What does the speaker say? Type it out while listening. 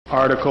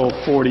Article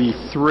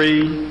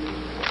 43.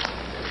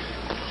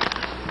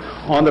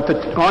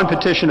 On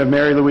petition of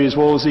Mary Louise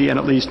Woolsey and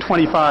at least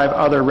 25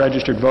 other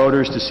registered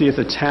voters to see if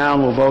the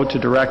town will vote to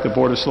direct the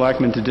Board of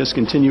Selectmen to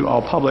discontinue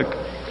all public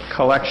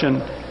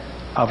collection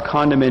of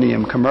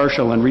condominium,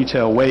 commercial, and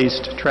retail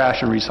waste,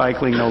 trash, and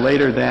recycling no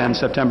later than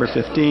September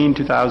 15,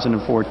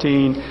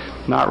 2014.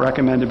 Not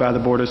recommended by the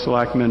Board of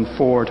Selectmen,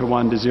 4 to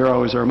 1 to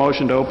 0. Is there a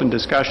motion to open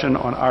discussion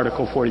on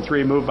Article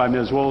 43? Moved by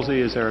Ms.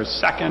 Woolsey. Is there a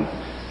second?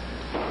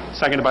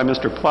 Seconded by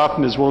Mr. Plouffe.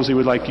 Ms. Woolsey,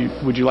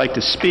 would you like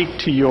to speak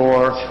to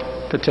your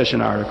petition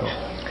article?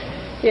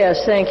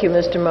 Yes, thank you,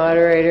 Mr.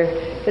 Moderator.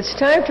 It's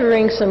time to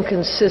bring some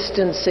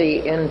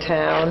consistency in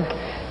town.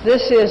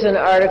 This is an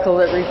article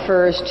that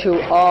refers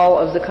to all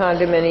of the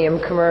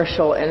condominium,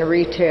 commercial, and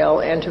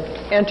retail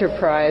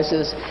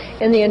enterprises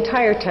in the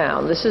entire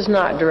town. This is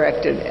not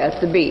directed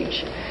at the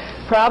beach.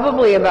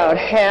 Probably about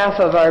half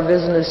of our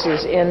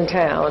businesses in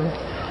town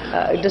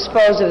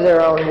dispose of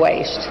their own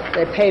waste.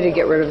 They pay to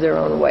get rid of their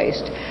own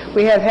waste.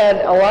 We have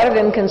had a lot of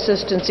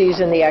inconsistencies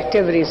in the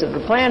activities of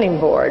the planning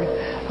board,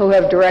 who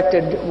have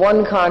directed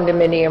one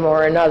condominium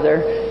or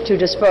another to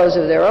dispose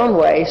of their own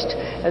waste,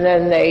 and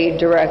then they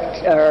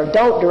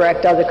don't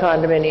direct other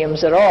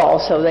condominiums at all,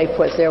 so they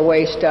put their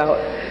waste out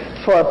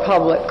for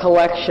public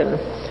collection.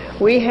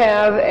 We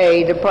have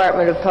a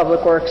Department of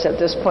Public Works at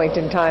this point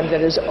in time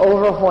that is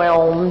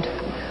overwhelmed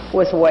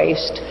with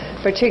waste,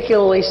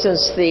 particularly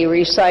since the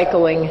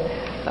recycling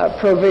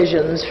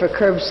provisions for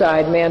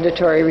curbside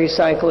mandatory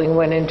recycling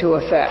went into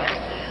effect.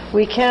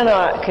 We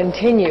cannot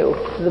continue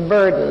the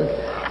burden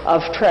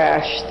of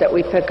trash that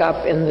we pick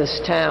up in this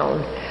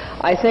town.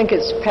 I think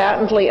it's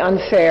patently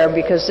unfair,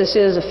 because this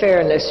is a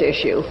fairness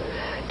issue,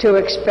 to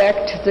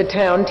expect the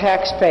town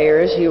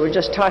taxpayers, you were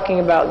just talking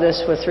about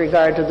this with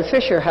regard to the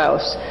Fisher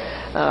House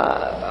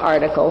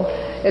article,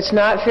 it's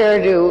not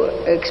fair to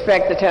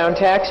expect the town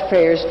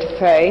taxpayers to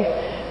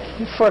pay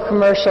for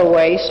commercial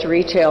waste,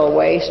 retail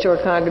waste, or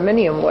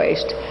condominium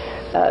waste.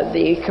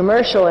 The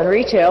commercial and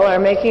retail are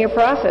making a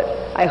profit,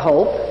 I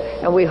hope,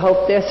 and we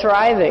hope they're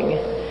thriving.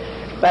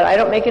 But I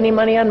don't make any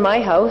money on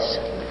my house,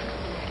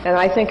 and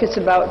I think it's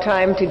about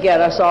time to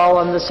get us all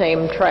on the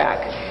same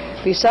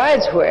track.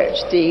 Besides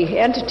which, the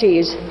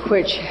entities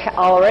which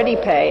already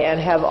pay and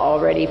have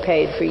already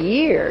paid for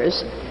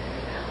years,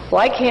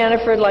 like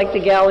Hannaford, like the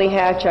Galley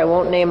Hatch, I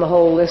won't name a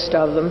whole list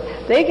of them,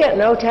 they get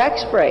no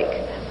tax break.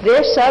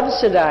 They're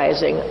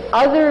subsidizing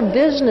other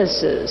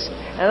businesses,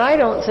 and I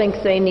don't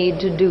think they need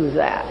to do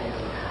that.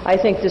 I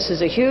think this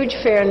is a huge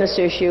fairness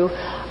issue.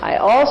 I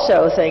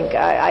also think,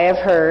 I have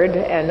heard,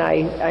 and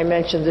I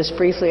mentioned this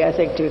briefly, I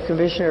think, to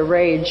Commissioner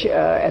Rage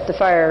at the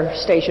fire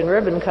station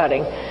ribbon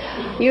cutting.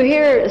 You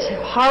hear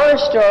horror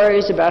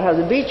stories about how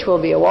the beach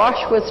will be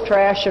awash with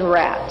trash and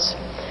rats.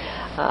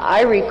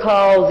 I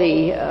recall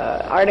the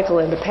article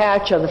in the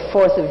Patch on the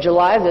 4th of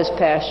July this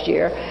past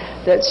year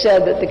that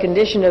said that the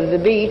condition of the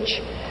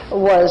beach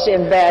was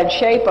in bad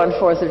shape on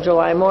 4th of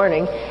July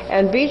morning,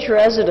 and beach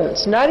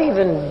residents, not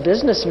even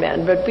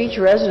businessmen, but beach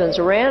residents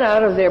ran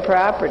out of their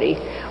property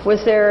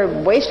with their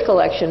waste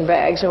collection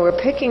bags and were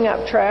picking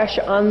up trash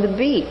on the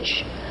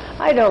beach.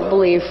 I don't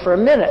believe for a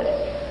minute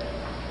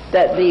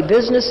that the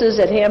businesses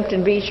at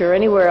Hampton Beach or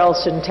anywhere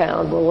else in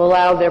town will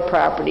allow their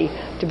property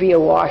to be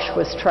awash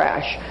with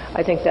trash.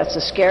 I think that's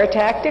a scare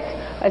tactic.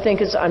 I think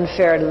it's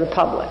unfair to the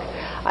public.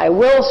 I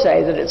will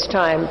say that it's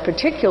time,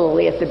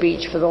 particularly at the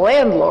beach, for the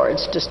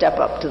landlords to step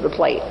up to the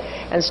plate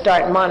and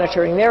start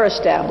monitoring their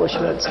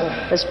establishments,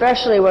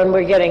 especially when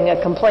we're getting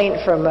a complaint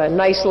from a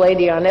nice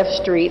lady on F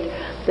Street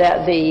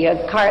that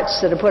the carts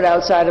that are put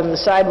outside on the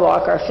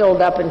sidewalk are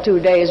filled up in 2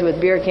 days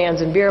with beer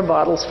cans and beer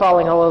bottles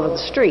falling all over the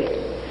street.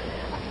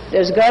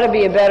 There's got to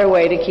be a better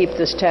way to keep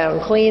this town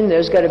clean.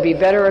 There's got to be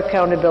better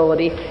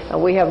accountability,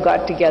 and we have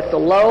got to get the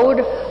load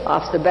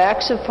off the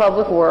backs of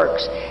Public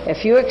Works.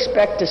 If you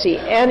expect to see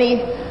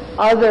any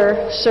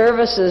other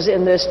services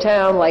in this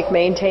town, like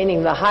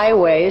maintaining the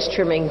highways,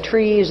 trimming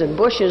trees and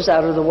bushes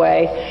out of the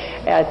way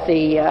at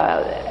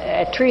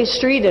the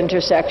street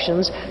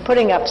intersections,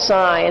 putting up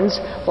signs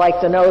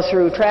like the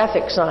no-through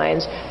traffic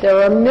signs, there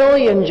are a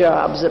million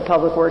jobs that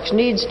Public Works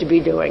needs to be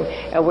doing,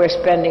 and we're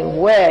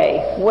spending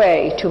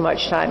way too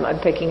much time on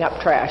picking up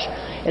trash.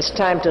 It's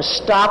time to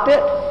stop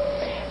it.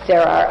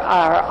 There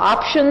are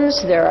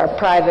options. There are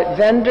private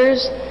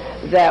vendors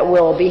that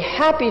will be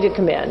happy to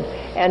come in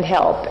and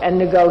help and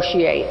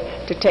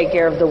negotiate to take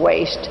care of the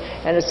waste.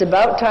 And it's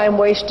about time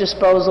waste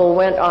disposal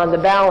went on the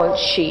balance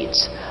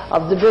sheets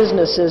of the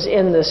businesses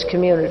in this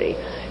community,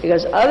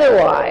 because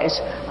otherwise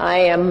I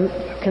am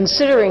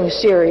considering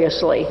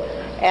seriously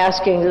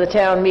asking the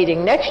town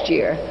meeting next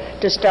year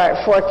to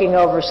start forking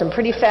over some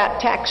pretty fat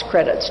tax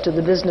credits to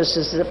the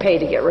businesses that pay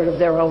to get rid of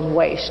their own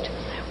waste.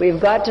 We've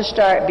got to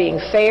start being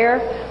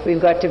fair.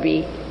 We've got to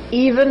be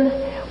even.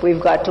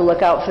 We've got to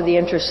look out for the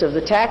interests of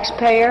the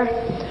taxpayer.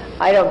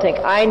 I don't think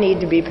I need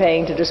to be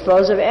paying to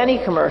dispose of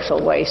any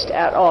commercial waste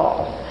at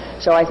all.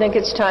 So I think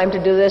it's time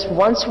to do this.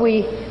 Once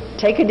we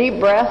take a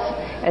deep breath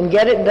and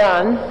get it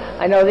done,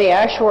 I know the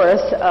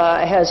Ashworth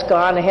has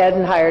gone ahead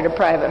and hired a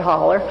private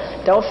hauler.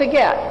 Don't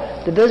forget,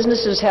 The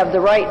businesses have the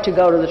right to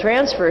go to the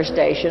transfer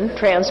station,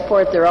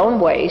 transport their own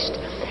waste,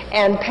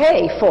 and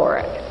pay for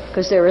it,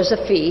 because there is a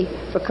fee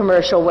for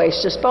commercial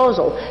waste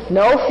disposal.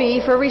 No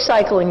fee for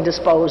recycling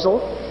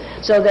disposal.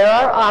 So there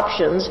are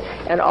options,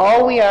 and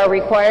all we are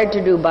required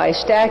to do by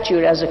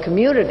statute as a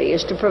community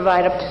is to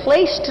provide a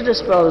place to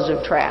dispose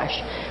of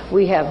trash.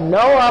 We have no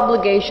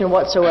obligation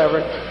whatsoever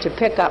to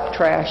pick up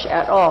trash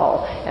at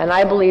all. And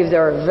I believe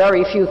there are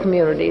very few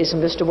communities,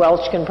 and Mr.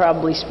 Welch can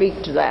probably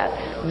speak to that,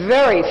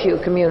 very few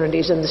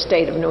communities in the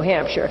state of New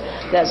Hampshire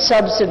that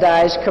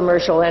subsidize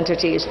commercial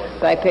entities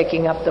by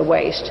picking up the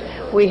waste.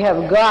 We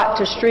have got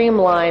to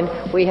streamline,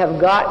 we have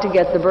got to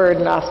get the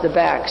burden off the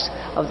backs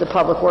of the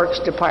Public Works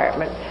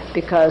Department,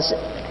 because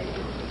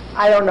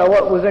I don't know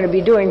what we're going to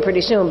be doing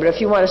pretty soon, but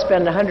if you want to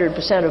spend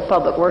 100% of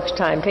Public Works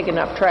time picking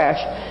up trash,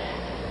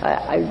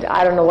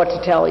 I don't know what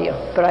to tell you.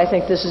 But I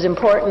think this is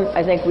important.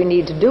 I think we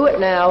need to do it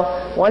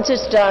now. Once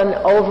it's done,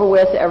 over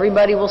with,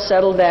 everybody will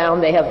settle down.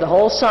 They have the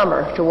whole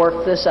summer to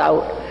work this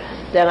out.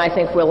 Then I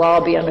think we'll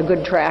all be on a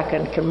good track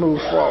and can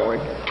move forward.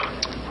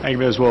 Thank you,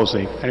 Ms.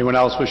 Woolsey. Anyone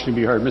else wishing to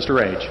be heard? Mr.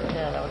 Rage.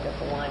 Yeah, that would get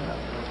the line up.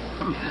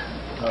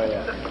 Oh,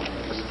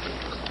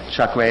 yeah.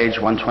 Chuck Rage,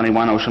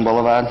 121 Ocean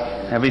Boulevard.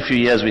 Every few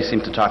years we seem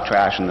to talk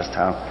trash in this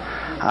town.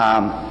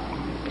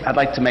 I'd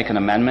like to make an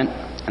amendment,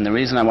 and the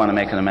reason I want to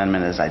make an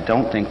amendment is I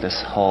don't think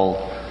this whole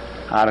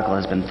article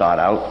has been thought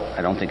out.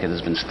 I don't think it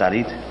has been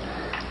studied.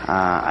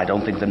 I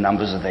don't think the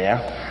numbers are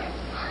there.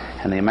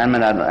 And the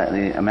amendment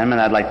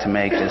I'd like to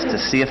make is to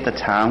see if the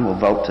town will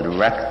vote to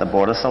direct the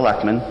Board of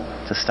Selectmen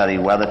to study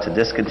whether to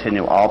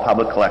discontinue all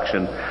public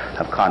collection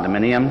of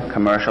condominium,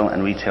 commercial,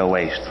 and retail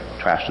waste,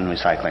 trash and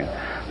recycling,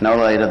 no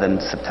later than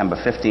September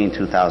 15,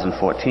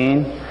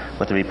 2014,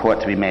 with a report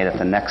to be made at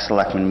the next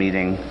Selectmen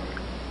meeting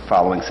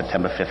following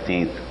September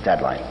 15th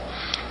deadline.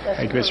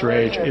 Thank you, Mr.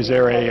 Rage. Is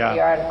there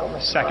a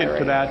second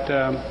to that?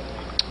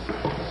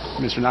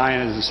 Mr.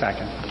 Nyan is a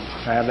second.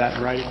 Do I have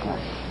that right?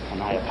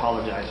 And I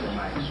apologize for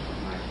my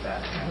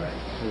bad.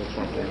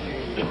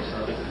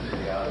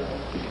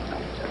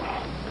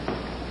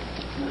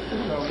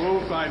 So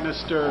moved by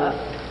Mr.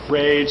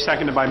 Rage,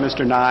 seconded by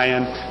Mr.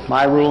 Nyan.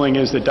 My ruling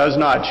is that does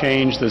not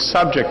change the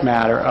subject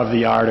matter of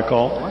the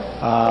article.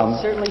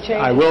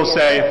 I will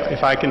say,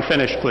 if I can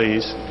finish,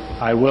 please,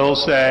 I will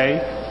say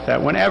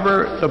that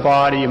whenever the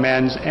body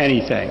amends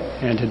anything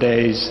in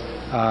today's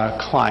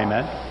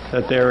climate,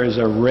 that there is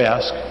a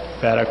risk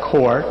that a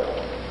court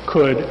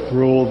could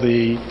rule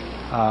the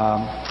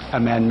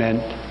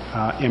amendment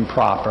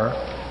improper.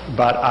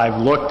 But I've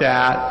looked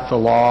at the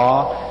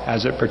law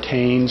as it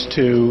pertains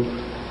to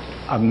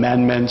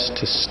amendments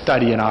to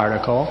study an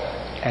article,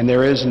 and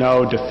there is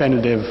no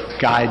definitive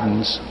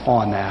guidance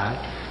on that.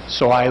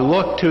 So I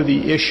look to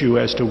the issue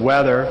as to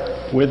whether,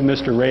 with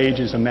Mr.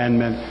 Rage's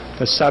amendment,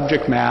 the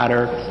subject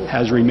matter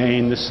has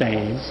remained the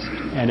same,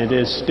 and it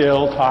is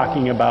still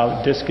talking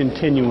about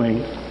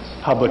discontinuing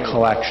public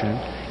collection.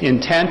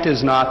 Intent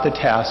is not the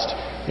test,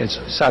 it's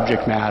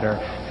subject matter,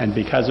 and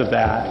because of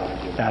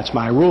that, that's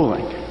my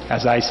ruling.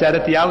 As I said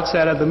at the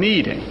outset of the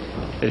meeting,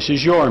 this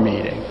is your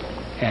meeting,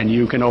 and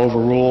you can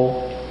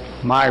overrule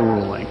my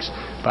rulings.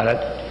 But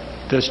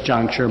at this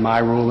juncture, my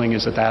ruling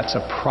is that that's a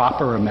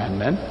proper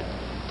amendment,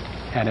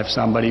 and if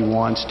somebody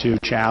wants to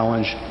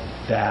challenge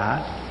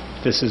that,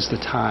 this is the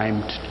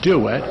time to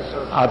do it.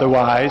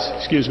 Otherwise,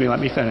 excuse me, let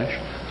me finish.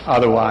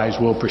 Otherwise,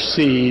 we'll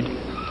proceed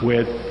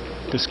with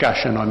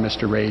discussion on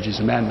Mr. Rage's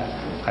amendment.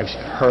 I've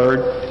heard,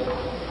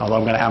 although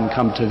I'm going to have him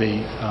come to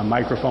the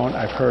microphone,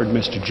 I've heard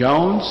Mr.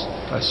 Jones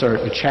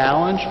assert a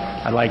challenge.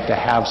 I'd like to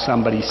have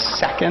somebody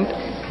second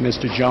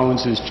Mr.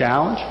 Jones's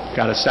challenge.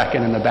 Got a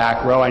second in the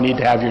back row. I need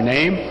to have your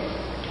name.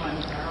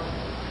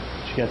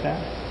 Did you get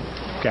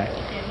that? Okay.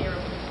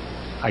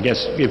 I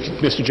guess if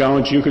Mr.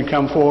 Jones, you could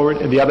come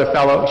forward. And the other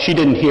fellow, she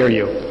didn't hear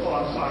you. Oh,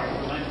 I'm sorry,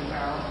 Glenn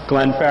Farrell.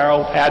 Glenn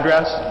Farrell,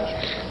 address?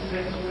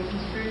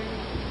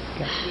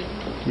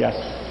 Yes.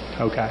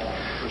 Okay.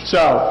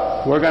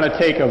 So we're going to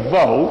take a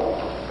vote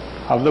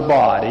of the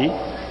body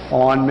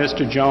on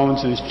Mr.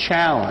 Jones's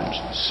challenge.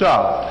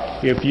 So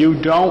if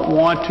you don't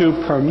want to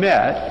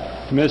permit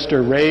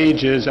Mr.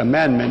 Rage's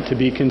amendment to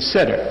be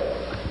considered,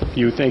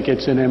 you think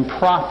it's an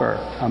improper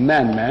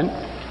amendment,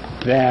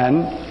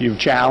 then you've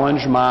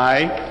challenged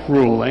my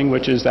ruling,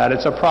 which is that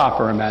it's a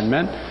proper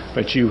amendment,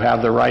 but you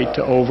have the right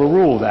to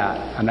overrule that,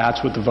 and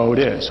that's what the vote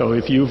is. So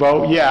if you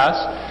vote yes,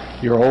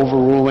 you're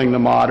overruling the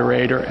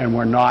moderator, and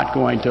we're not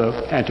going to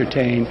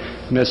entertain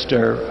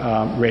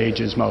Mr.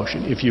 Rage's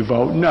motion. If you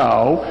vote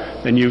no,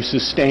 then you've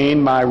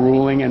sustained my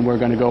ruling, and we're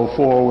going to go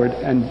forward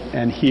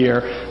and hear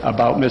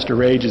about Mr.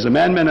 Rage's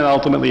amendment, and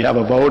ultimately have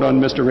a vote on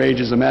Mr.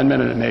 Rage's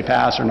amendment, and it may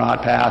pass or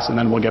not pass, and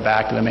then we'll get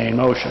back to the main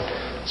motion.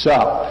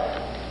 So,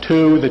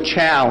 to the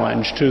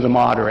challenge to the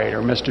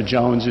moderator, Mr.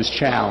 Jones's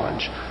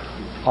challenge.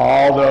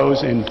 All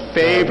those in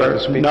favor,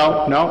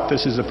 no,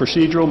 this is a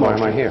procedural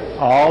motion. Why am I here?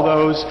 All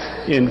those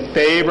in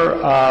favor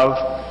of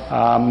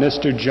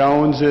Mr.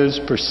 Jones's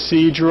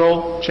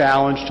procedural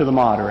challenge to the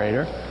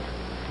moderator,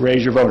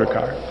 raise your voter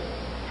card.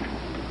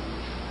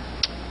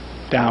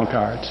 Down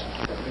cards.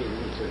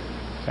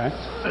 Okay.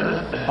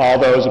 All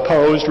those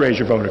opposed, raise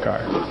your voter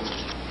card.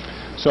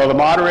 So the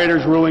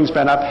moderator's ruling's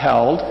been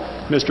upheld.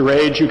 Mr.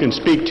 Rage, you can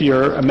speak to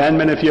your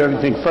amendment if you have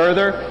anything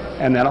further,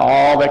 and then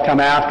all that come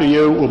after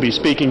you will be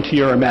speaking to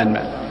your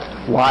amendment,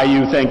 why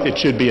you think it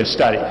should be a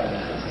study.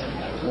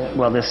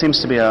 Well, there seems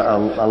to be a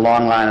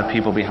long line of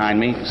people behind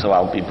me, so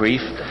I'll be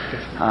brief.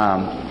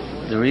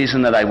 The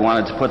reason that I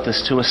wanted to put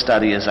this to a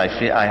study is I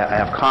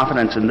have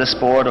confidence in this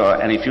board or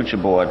any future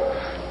board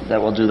that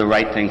will do the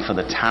right thing for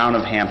the town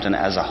of Hampton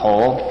as a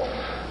whole.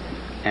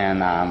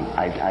 And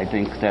I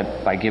think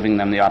that by giving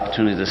them the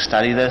opportunity to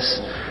study this,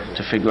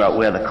 to figure out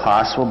where the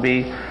costs will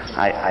be,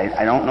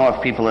 I don't know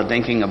if people are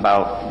thinking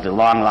about the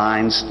long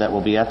lines that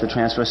will be at the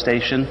transfer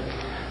station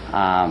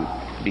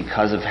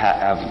because of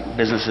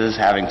businesses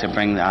having to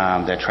bring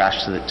their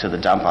trash to the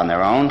dump on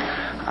their own.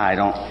 I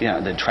don't,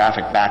 the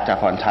traffic backed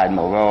up on Tide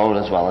Mill Road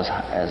as well as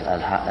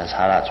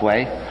Hardart's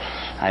Way.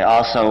 I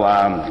also,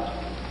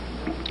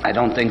 I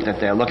don't think that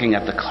they're looking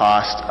at the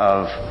cost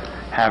of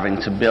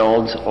having to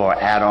build or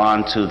add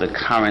on to the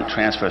current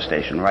transfer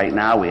station. Right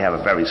now, we have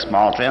a very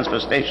small transfer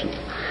station.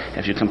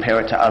 If you compare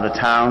it to other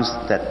towns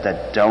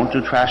that don't do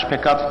trash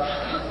pickup,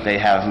 they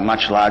have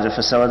much larger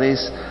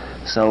facilities.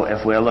 So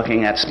if we're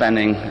looking at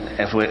spending,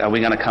 are we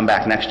going to come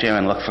back next year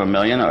and look for $1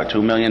 million or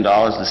 $2 million?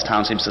 This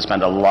town seems to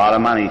spend a lot of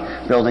money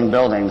building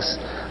buildings,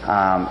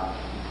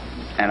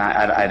 and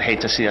I'd hate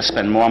to see us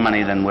spend more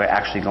money than we're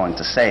actually going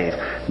to save.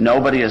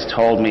 Nobody has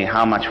told me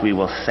how much we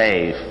will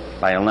save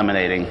by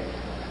eliminating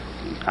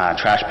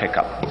trash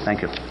pickup.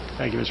 Thank you.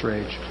 Thank you, Ms.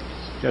 Rage.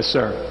 Yes,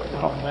 sir.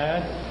 Bob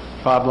Ladd.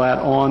 Bob Ladd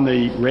on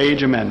the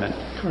Rage amendment.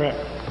 Correct.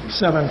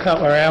 7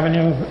 Cutler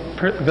Avenue,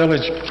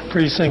 Village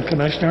Precinct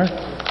Commissioner.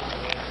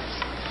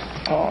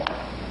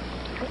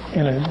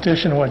 In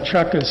addition to what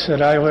Chuck has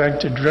said, I would like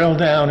to drill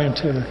down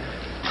into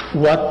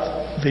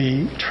what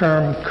the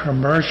term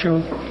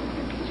commercial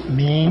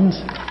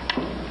means.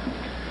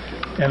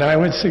 And I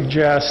would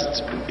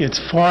suggest it's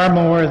far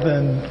more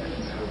than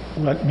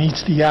what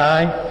meets the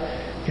eye.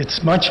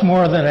 It's much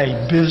more than a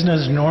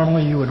business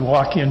normally you would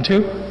walk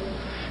into.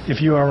 If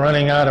you are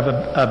running out of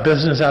a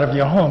business out of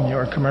your home,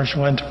 you're a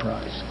commercial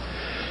enterprise.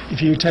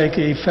 If you take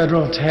a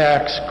federal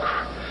tax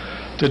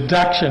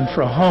deduction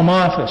for a home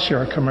office,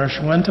 you're a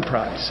commercial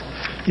enterprise.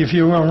 If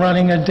you are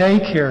running a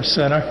daycare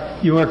center,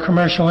 you are a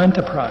commercial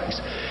enterprise.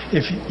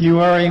 If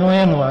you are a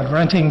landlord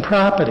renting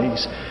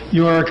properties,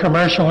 you are a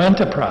commercial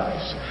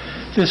enterprise.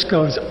 This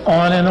goes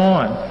on and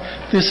on.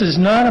 This is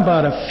not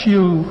about a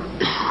few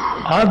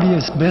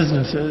obvious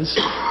businesses.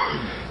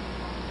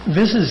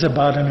 This is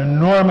about an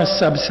enormous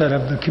subset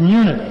of the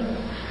community.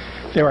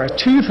 There are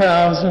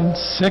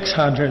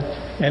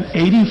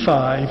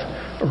 2,685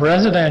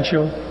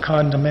 residential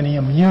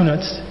condominium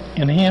units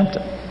in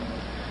Hampton.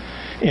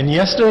 In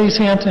yesterday's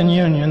Hampton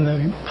Union,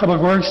 the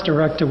Public Works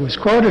Director was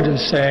quoted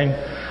as saying,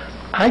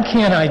 "I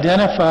can't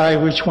identify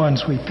which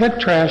ones we pick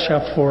trash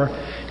up for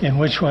and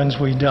which ones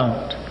we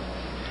don't."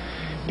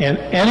 In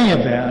any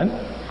event,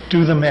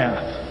 do the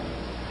math.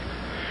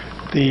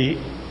 The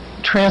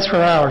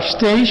transfer hour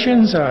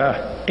stations are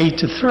 8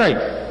 to 3.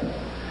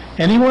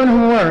 Anyone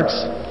who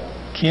works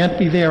can't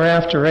be there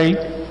after 8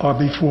 or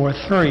before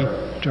 3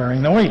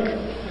 during the week.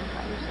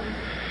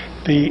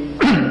 The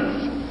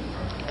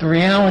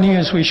reality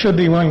is we should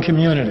be one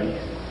community.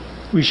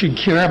 We should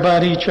care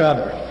about each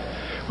other.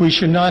 We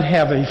should not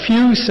have a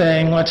few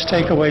saying, let's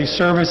take away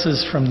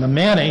services from the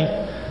many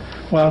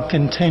while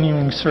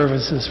continuing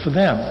services for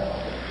them.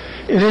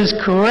 It is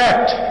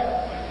correct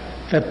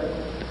that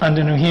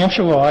under New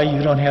Hampshire law,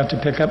 you don't have to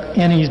pick up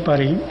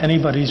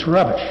anybody's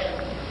rubbish.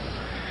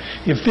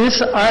 If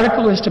this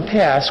article is to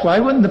pass, why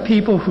wouldn't the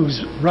people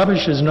whose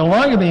rubbish is no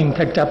longer being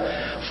picked up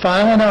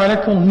file an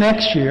article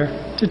next year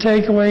to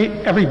take away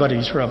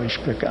everybody's rubbish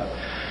pickup?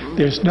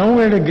 There's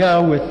nowhere to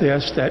go with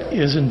this that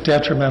isn't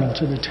detrimental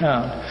to the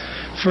town.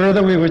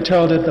 Further, we were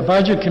told at the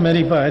Budget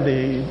Committee by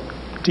the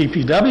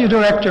DPW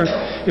director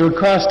it would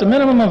cost a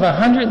minimum of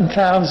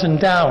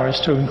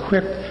 $100,000 to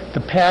equip the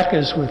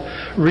packers with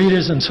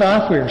readers and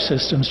software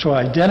systems to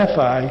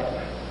identify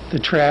the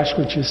trash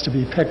which is to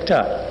be picked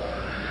up.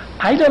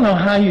 I don't know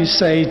how you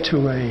say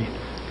to a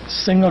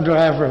single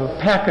driver of a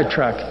packer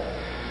truck,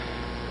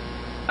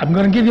 I'm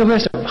going to give you a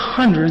list of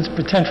hundreds,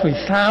 potentially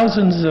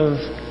thousands of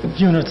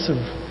units of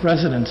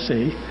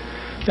residency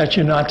that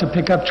you're not to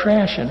pick up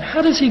trash in.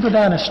 How does he go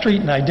down a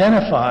street and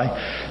identify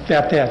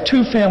that there are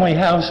 2-family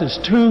houses,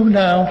 2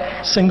 now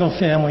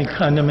single-family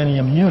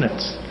condominium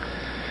units?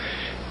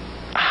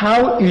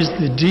 How is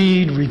the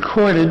deed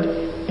recorded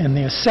in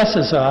the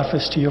assessor's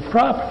office to your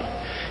property?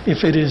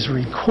 If it is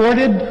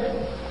recorded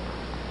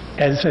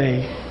as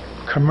a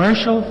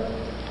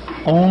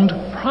commercial-owned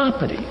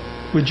property,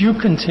 would you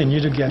continue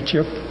to get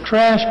your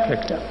trash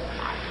picked up?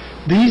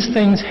 These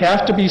things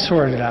have to be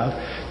sorted out.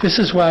 This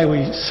is why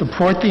we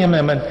support the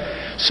amendment,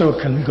 so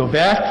it can go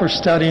back for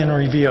study and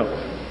review.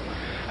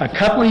 A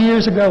couple of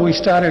years ago, we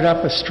started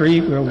up a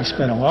street where we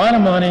spent a lot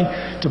of money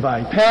to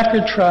buy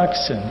packer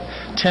trucks and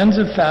tens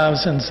of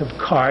thousands of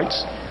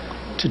carts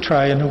to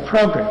try a new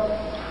program.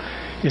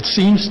 It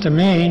seems to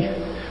me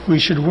We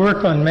should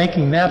work on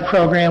making that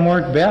program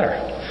work better.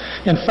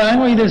 And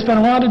finally, there's been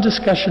a lot of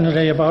discussion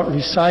today about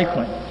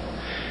recycling.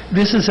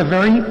 This is a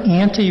very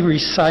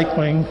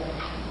anti-recycling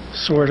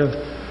sort of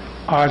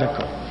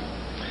article.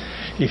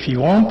 If you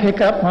won't pick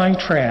up my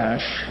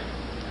trash,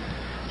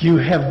 you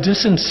have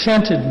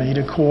disincented me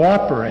to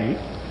cooperate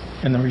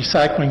in the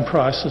recycling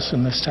process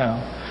in this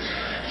town.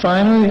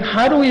 Finally,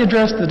 how do we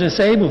address the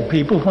disabled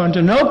people who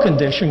under no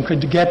condition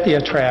could get their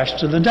trash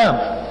to the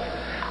dump?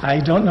 I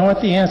don't know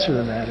what the answer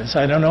to that is.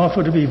 I don't know if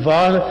it would be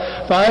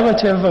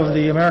violative of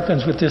the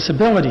Americans with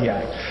Disability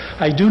Act.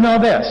 I do know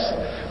this.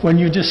 When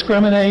you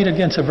discriminate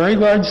against a very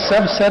large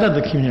subset of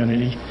the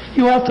community,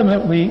 you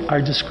ultimately are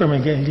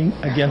discriminating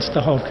against the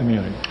whole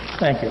community.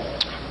 Thank you.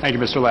 Thank you,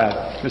 Mr.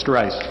 Ladd. Mr.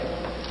 Rice.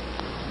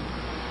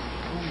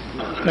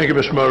 Thank you,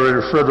 Mr.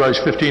 Moderator. Fred Rice,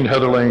 15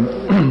 Heather Lane.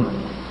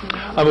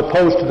 I'm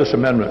opposed to this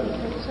amendment.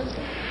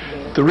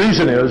 The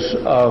reason is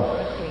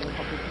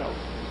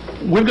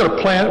we've got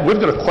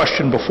a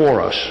question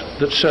before us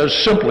that says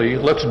simply,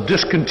 let's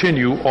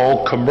discontinue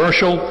all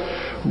commercial,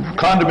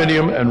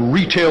 condominium, and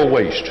retail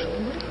waste.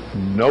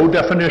 No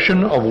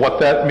definition of what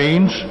that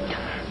means,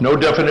 no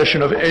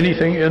definition of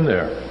anything in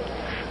there.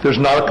 There's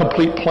not a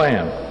complete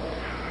plan.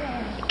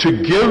 To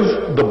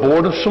give the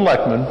Board of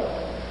Selectmen,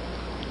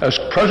 as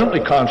presently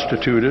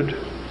constituted,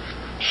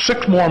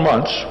 6 more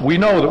months. We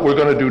know that we're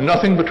going to do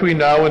nothing between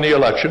now and the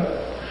election.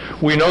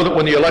 We know that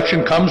when the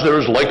election comes, there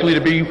is likely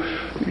to be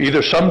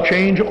either some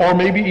change or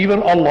maybe even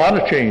a lot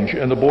of change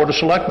in the Board of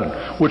Selectmen,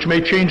 which may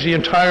change the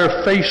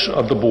entire face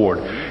of the board.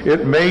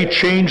 It may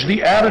change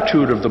the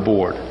attitude of the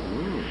board.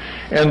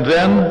 And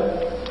then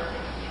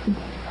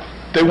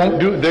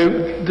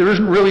there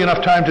isn't really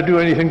enough time to do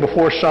anything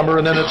before summer,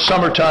 and then it's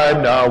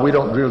summertime. No, we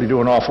don't really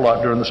do an awful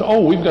lot during this.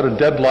 Oh, we've got a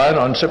deadline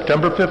on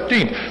September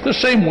 15th, the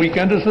same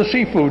weekend as the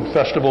Seafood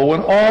Festival,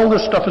 when all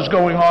this stuff is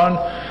going on.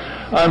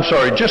 I'm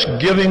sorry, just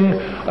giving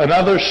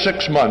another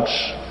 6 months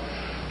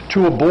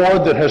to a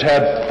board that has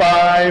had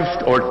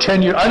 5 or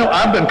 10 years. I know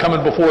I've been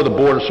coming before the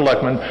Board of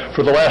Selectmen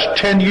for the last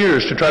 10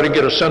 years to try to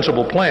get a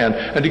sensible plan,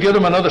 and to give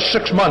them another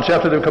 6 months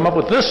after they've come up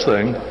with this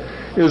thing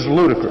is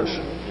ludicrous.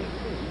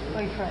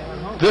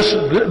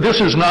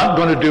 This is not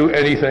going to do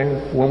anything.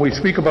 When we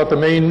speak about the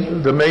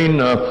main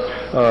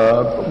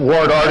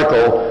warrant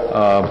article,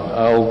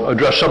 I'll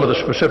address some of the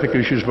specific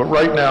issues, but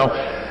right now,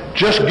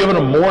 just giving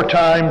them more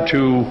time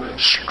to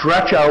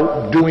stretch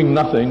out doing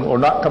nothing or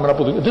not coming up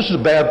with it, this is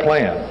a bad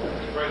plan.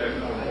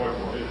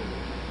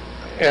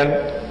 And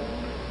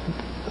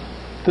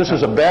this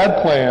is a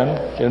bad plan,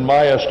 in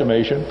my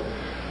estimation,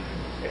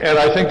 and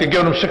I think that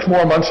giving them 6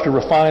 more months to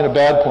refine a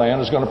bad plan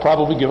is going to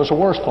probably give us a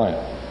worse plan.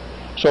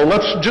 So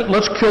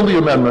let's kill the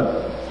amendment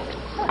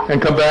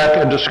and come back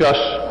and discuss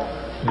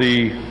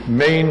the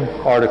main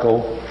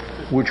article,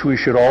 which we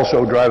should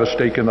also drive a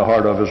stake in the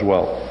heart of as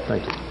well.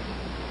 Thank you.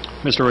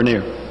 Mr.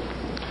 Rainier.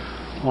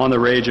 On the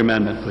Rage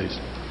amendment, please.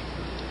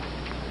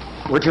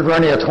 Richard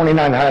Rainier,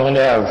 29 Highland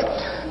Ave.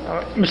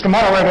 Mr.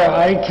 Moderator,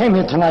 I came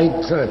here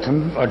tonight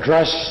to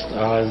address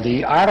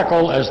the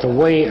article as the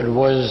way it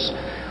was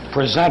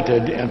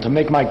presented and to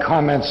make my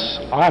comments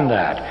on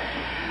that.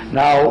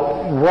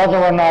 Now, whether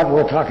or not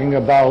we're talking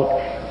about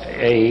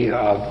the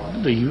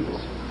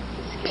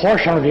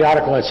portion of the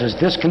article that says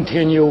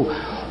discontinue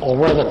or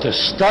whether to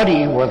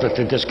study whether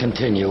to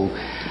discontinue,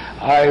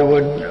 I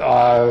would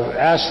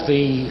ask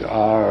the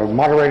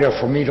moderator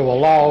for me to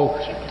allow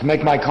to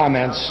make my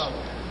comments.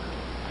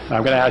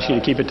 I'm going to ask you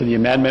to keep it to the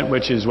amendment,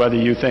 which is whether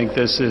you think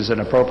this is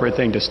an appropriate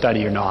thing to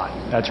study or not.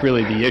 That's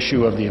really the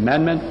issue of the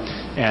amendment.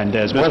 And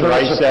as Mr.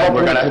 Rice said,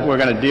 we're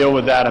going to deal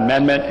with that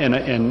amendment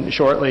in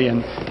shortly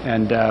and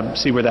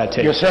see where that takes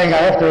us. You're saying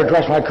I have to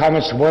address my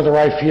comments to whether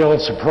I feel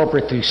it's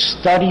appropriate to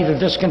study the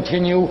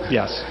discontinue?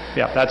 Yes.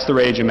 Yeah, that's the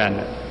Rage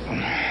amendment.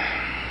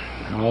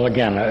 Well,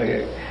 again,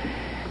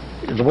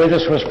 the way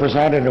this was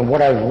presented and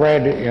what I've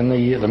read in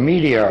the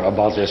media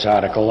about this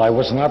article, I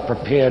was not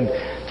prepared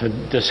to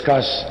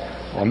discuss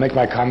or make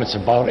my comments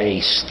about a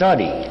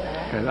study.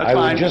 Okay, that's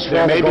fine.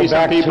 There may be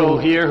some people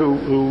here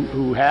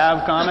who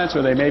have comments,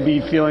 or they may be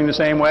feeling the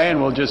same way,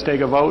 and we'll just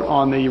take a vote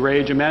on the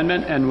Rage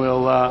amendment, and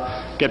we'll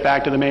get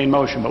back to the main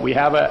motion. But we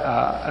have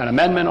an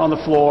amendment on the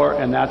floor,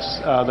 and that's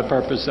the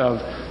purpose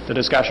of the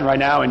discussion right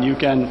now. And you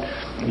can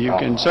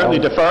certainly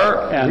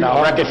defer, and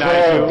I'll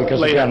recognize you because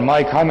later. Again,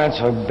 my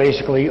comments are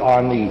basically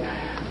on the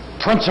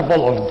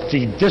principle of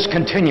the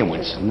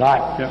discontinuance,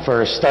 not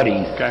for a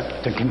study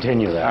to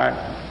continue that. All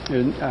right.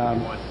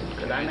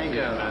 Could I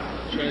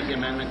change the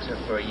amendment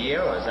for a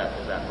year, or is that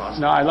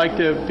possible? No, I'd like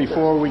to,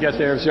 before we get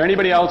there, is there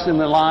anybody else in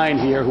the line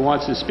here who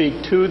wants to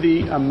speak to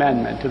the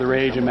amendment, to the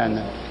Rage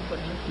amendment?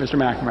 Mr.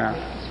 McNamara.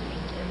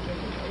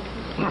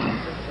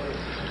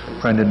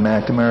 Brendan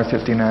McNamara,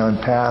 15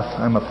 Island Path.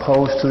 I'm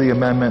opposed to the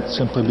amendment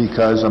simply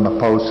because I'm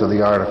opposed to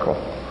the article.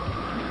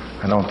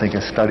 I don't think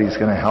a study is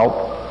going to help,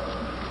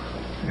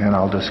 and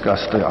I'll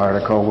discuss the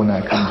article when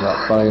that comes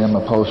up, but I am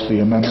opposed to the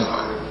amendment.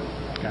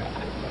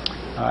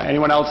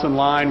 Anyone else in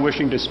line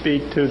wishing to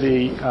speak to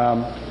the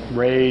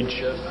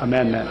Rage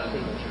amendment?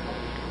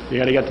 You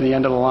got to get to the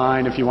end of the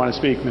line if you want to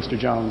speak, Mr.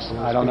 Jones.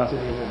 I don't know.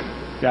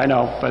 Yeah, I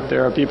know, but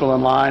there are people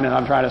in line, and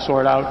I'm trying to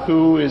sort out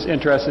who is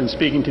interested in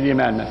speaking to the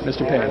amendment.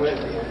 Mr. Page.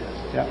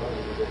 Yeah.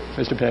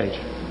 Mr. Page.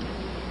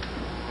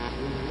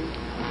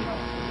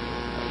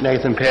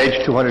 Nathan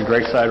Page, 200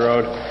 Lakeside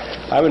Road.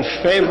 I'm in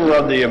favor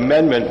of the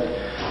amendment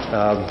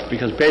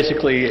because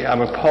basically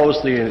I'm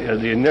opposed to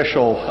the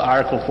initial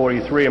Article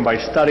 43, and by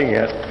studying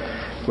it,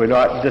 we're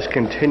not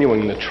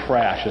discontinuing the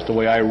trash, is the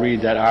way I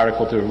read that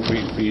article to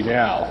read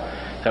now,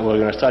 that we're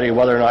going to study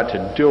whether or not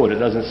to do it. It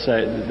doesn't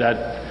say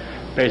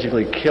that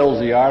basically kills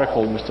the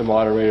article, Mr.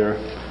 Moderator,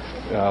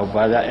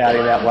 by that,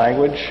 adding that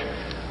language.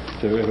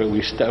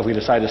 If we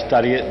decide to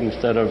study it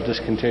instead of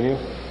discontinue.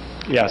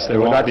 Yes,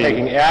 we're not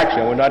taking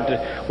action.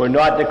 We're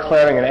not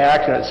declaring an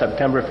action at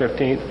September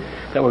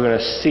 15th that we're going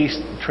to cease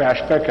trash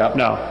pickup.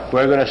 No.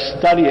 We're going to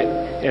study it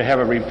and have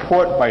a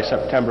report by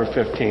September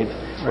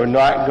 15th. We're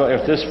not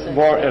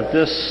if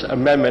this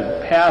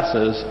amendment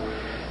passes,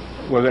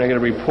 we're going to get a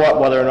report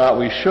whether or not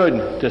we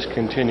should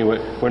discontinue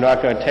it. We're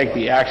not going to take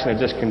the action of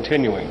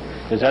discontinuing.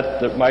 Is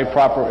that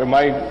am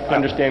I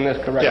understanding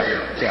this correctly?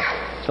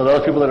 Yeah. So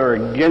those people that are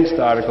against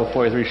Article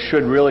 43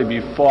 should really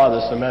be for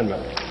this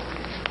amendment.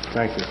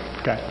 Thank you.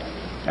 Okay.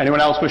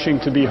 Anyone else wishing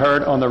to be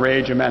heard on the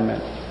Rage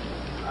amendment?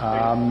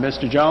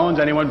 Mr. Jones,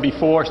 anyone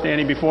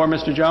standing before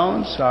Mr.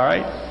 Jones? All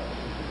right.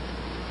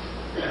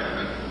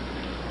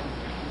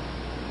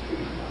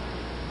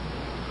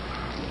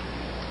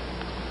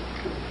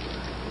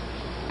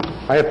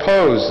 I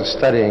oppose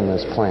studying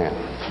this plan.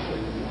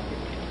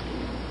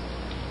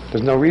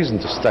 There's no reason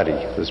to study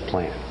this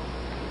plan.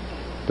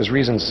 There's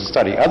reasons to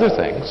study other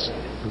things,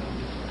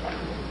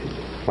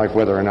 like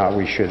whether or not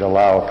we should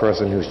allow a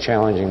person who's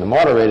challenging the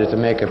moderator to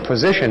make a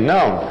position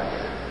known.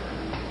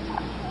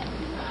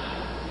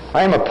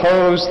 I am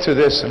opposed to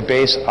this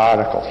base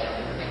article.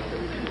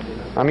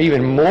 I'm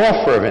even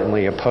more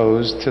fervently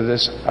opposed to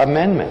this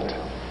amendment.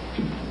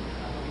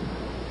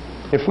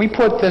 If we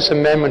put this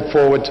amendment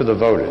forward to the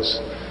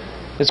voters,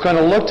 it's going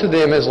to look to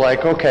them as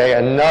like, okay,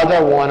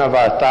 another one of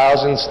our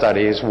 1,000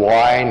 studies,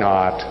 why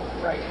not?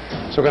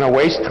 So we're going to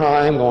waste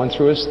time going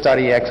through a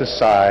study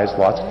exercise,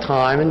 lots of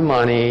time and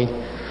money,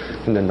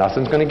 and then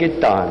nothing's going to get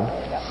done.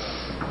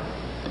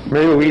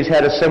 Mary Louise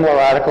had a similar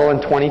article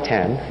in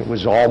 2010. It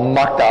was all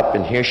mucked up,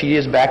 and here she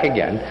is back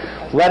again.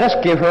 Let us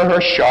give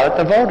her shot at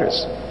the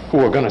voters, who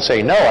are going to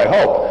say no, I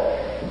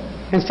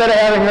hope, instead of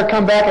having her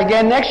come back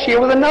again next year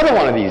with another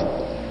one of these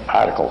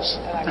articles.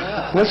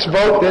 Let's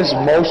vote this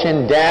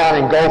motion down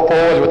and go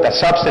forward with the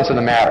substance of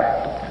the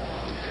matter.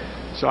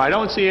 So I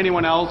don't see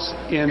anyone else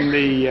in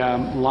the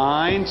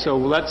line, so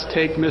let's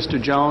take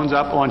Mr. Jones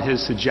up on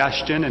his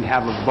suggestion and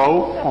have a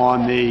vote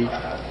on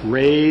the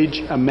Rage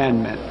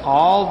amendment.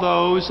 All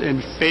those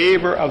in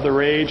favor of the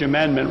Rage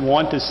amendment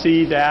want to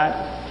see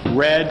that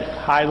red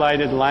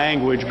highlighted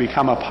language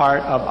become a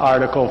part of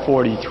Article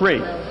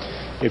 43.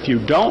 If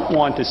you don't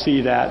want to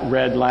see that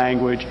red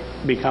language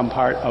become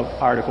part of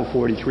Article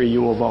 43,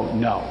 you will vote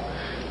no.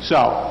 So,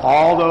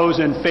 all those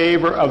in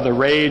favor of the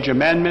Rage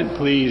amendment,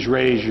 please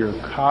raise your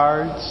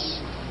cards.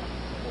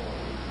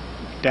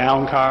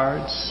 Down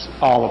cards.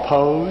 All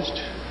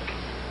opposed?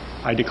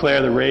 I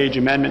declare the Rage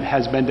amendment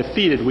has been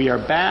defeated. We are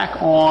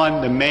back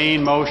on the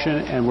main motion,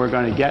 and we're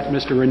going to get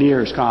Mr.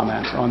 Rainier's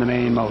comments on the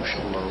main motion.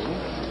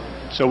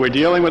 So we're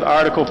dealing with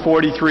Article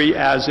 43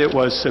 as it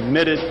was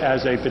submitted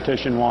as a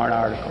petition warrant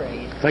article.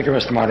 Thank you,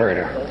 Mr.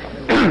 Moderator.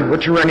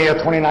 Richard Rainier,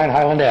 29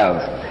 Highland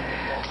Ave.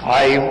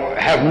 I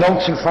have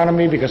notes in front of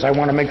me because I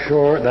want to make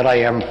sure that I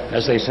am,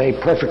 as they say,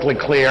 perfectly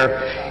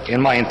clear in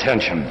my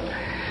intention.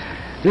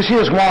 This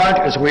year's warrant,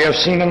 as we have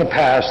seen in the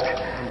past,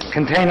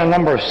 contain a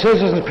number of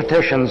citizens'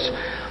 petitions,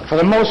 for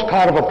the most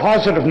part of a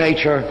positive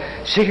nature,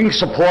 seeking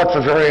support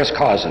for various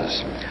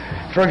causes.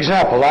 For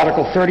example,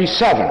 Article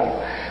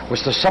 37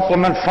 was to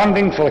supplement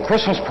funding for the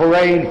Christmas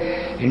parade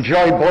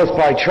enjoyed both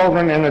by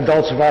children and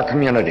adults of our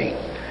community.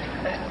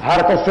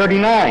 Article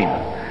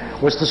 39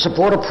 was to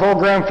support a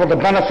program for the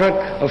benefit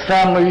of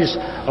families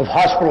of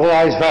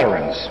hospitalized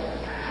veterans.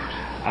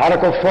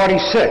 Article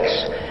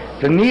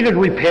 46, the needed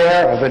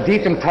repair of the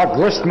Deacon Tuck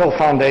Gristmill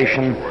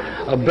Foundation,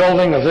 a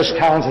building of this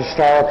town's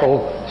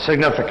historical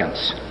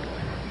significance.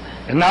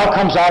 And now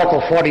comes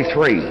Article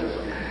 43,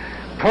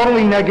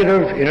 totally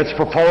negative in its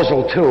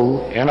proposal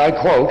to, and I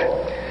quote,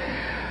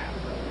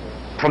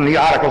 from the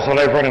articles that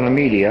I've read in the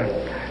media,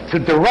 to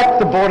direct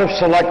the Board of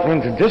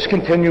Selectmen to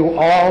discontinue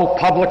all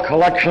public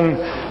collection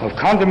of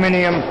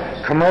condominium,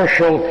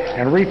 commercial,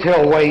 and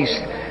retail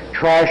waste,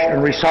 trash,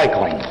 and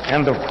recycling.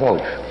 End of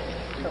quote.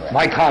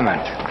 My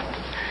comment.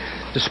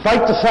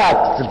 Despite the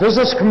fact that the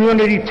business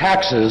community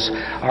taxes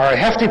are a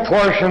hefty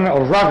portion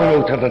of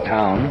revenue to the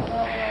town,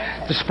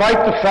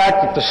 despite the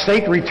fact that the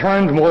state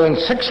returned more than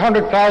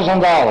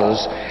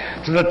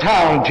 $600,000 to the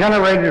town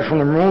generated from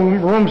the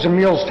rooms and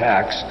meals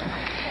tax,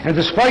 and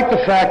despite the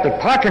fact that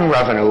parking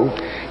revenue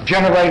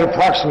generated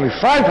approximately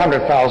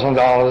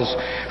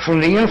 $500,000 from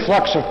the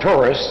influx of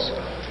tourists,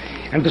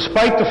 and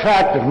despite the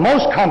fact that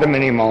most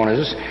condominium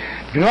owners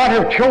do not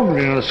have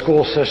children in the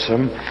school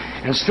system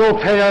and still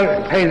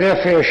pay their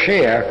fair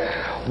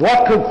share,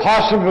 what could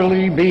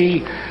possibly be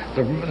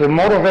the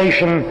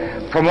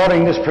motivation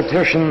promoting this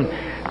petition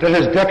that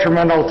is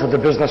detrimental to the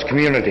business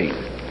community?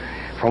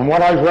 From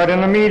what I've read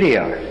in the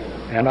media,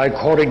 and I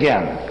quote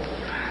again,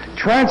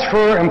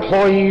 transfer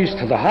employees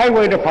to the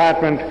highway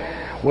department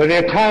where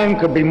their time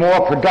could be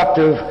more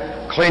productive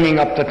cleaning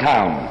up the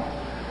town.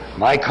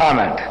 My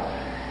comment,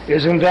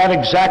 isn't that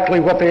exactly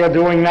what they are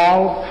doing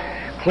now?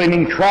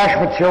 Cleaning trash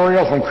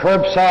material from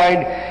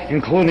curbside,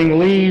 including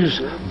leaves,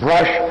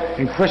 brush,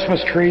 and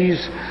Christmas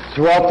trees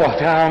throughout the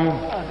town.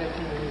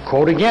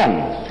 Quote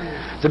again,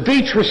 the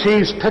beach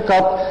receives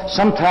pickup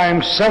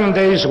sometimes 7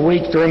 days a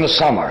week during the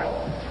summer.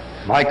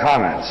 My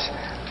comments,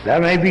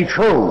 that may be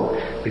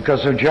true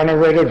because of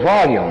generated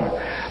volume.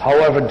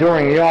 However,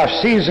 during the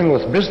off-season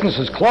with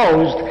businesses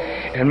closed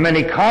and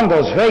many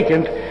condos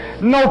vacant,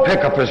 no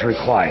pickup is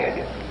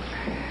required.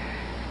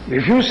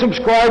 If you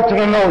subscribe to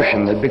the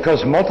notion that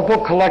because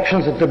multiple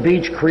collections at the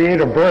beach create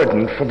a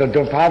burden for the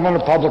Department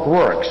of Public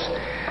Works,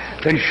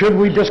 then should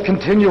we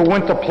discontinue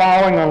winter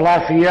plowing on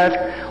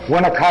Lafayette,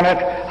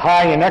 Winnicott,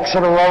 High, and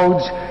Exeter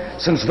roads,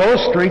 since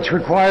those streets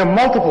require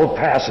multiple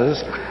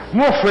passes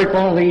more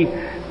frequently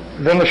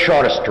than the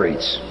shorter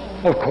streets?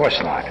 Of course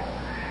not.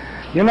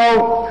 You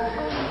know,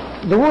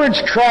 the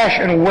words trash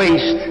and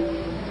waste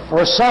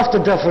are a softer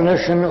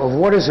definition of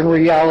what is in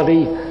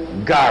reality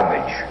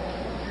garbage.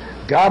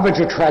 Garbage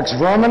attracts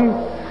vermin,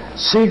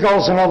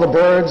 seagulls and other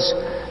birds,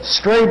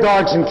 stray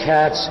dogs and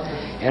cats,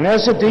 and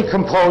as it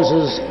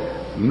decomposes,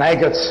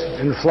 maggots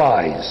and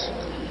flies.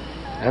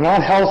 An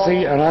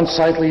unhealthy and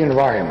unsightly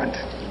environment.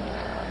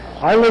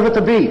 I live at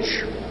the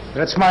beach.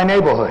 That's my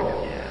neighborhood.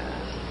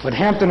 But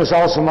Hampton is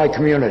also my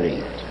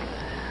community.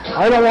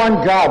 I don't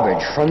want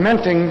garbage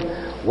fermenting,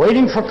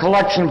 waiting for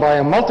collection by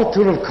a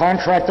multitude of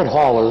contracted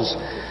haulers,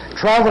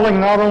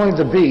 traveling not only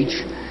the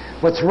beach,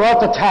 but throughout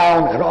the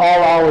town at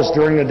all hours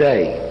during the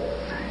day.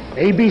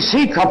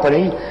 ABC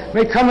Company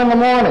may come in the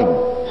morning.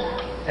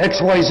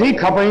 XYZ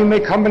Company may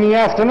come in the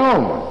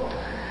afternoon.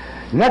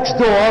 Next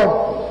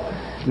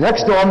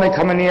door may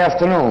come in the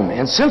afternoon.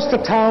 And since the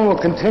town will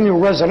continue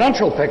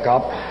residential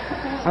pickup,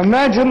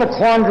 imagine the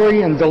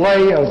quandary and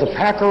delay of the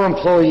Packer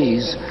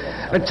employees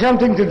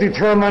attempting to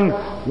determine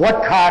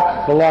what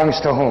cart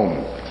belongs to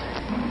whom.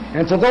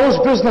 And to those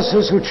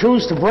businesses who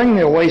choose to bring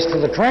their waste to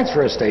the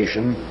transfer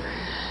station,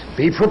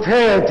 be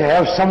prepared to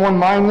have someone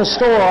mind the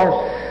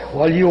store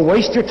while you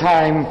waste your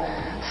time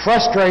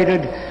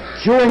frustrated,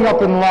 queuing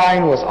up in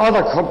line with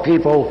other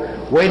people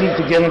waiting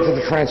to get into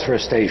the transfer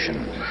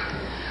station.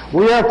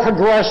 We have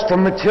progressed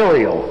from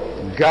material,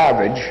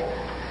 garbage,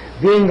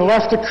 being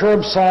left at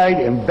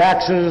curbside in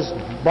boxes,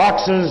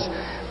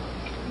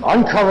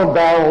 uncovered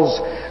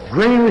barrels,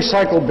 green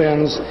recycle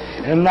bins,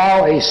 and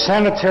now a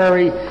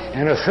sanitary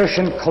and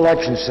efficient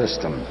collection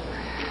system.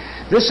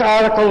 This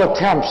article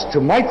attempts to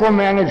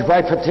micromanage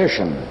by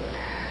petition,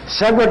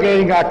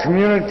 segregating our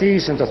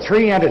communities into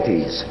three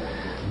entities: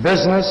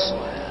 business,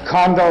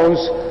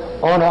 condos,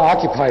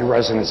 owner-occupied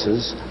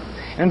residences,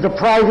 and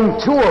depriving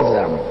two of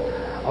them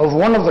of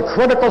one of the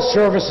critical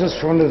services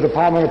from the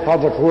Department of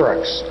Public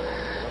Works,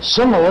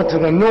 similar to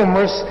the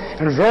numerous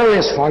and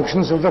various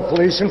functions of the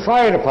police and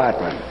fire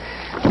department.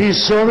 These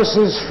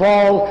services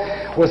fall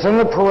within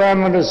the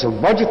parameters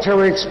of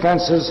budgetary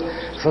expenses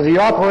for the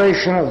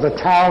operation of the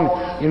town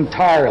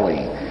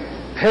entirely,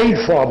 paid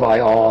for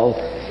by all,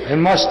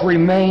 and must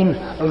remain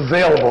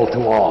available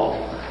to all.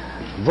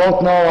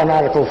 Vote no on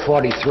Article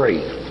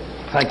 43.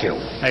 Thank you.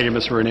 Thank you,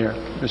 Mr. Rainier.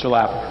 Mr.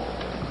 Lapper.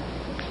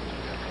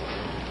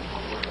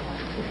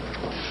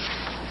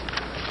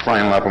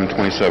 Brian Lapham,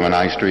 27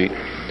 I Street.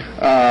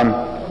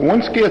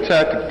 One scare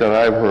tactic that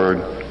I've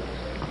heard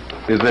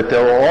is that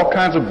there are all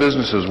kinds of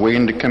businesses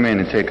waiting to come in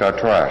and take our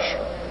trash.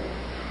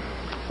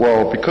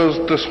 Well, because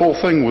this whole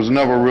thing was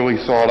never really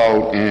thought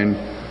out, and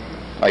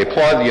I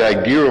applaud the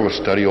idea of a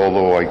study,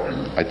 although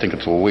I think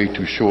it's way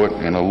too short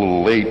and a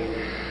little late.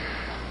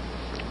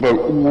 But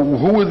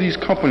who are these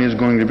companies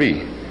going to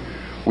be?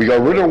 We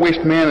got rid of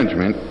waste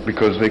management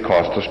because they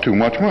cost us too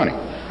much money.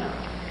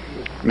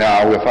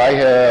 Now, if I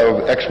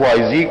have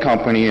XYZ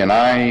company and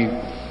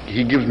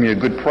he gives me a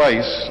good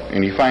price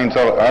and he finds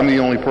out I'm the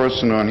only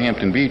person on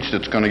Hampton Beach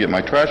that's going to get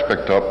my trash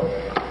picked up,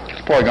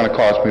 it's probably going to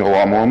cost me a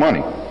lot more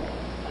money.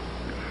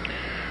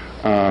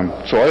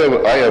 So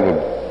I have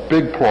a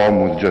big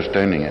problem with just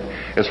ending it.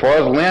 As far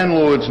as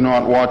landlords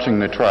not watching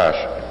their trash,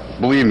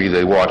 believe me,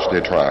 they watch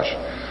their trash.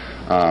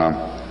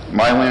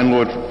 My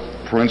landlord,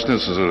 for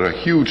instance, is a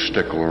huge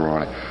stickler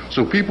on it.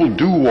 So people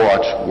do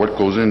watch what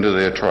goes into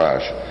their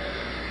trash.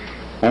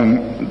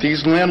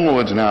 These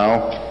landlords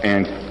now,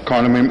 and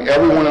condominium,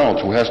 everyone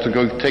else who has to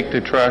go take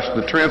their trash to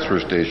the transfer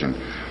station,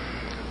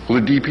 will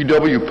the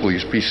DPW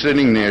police be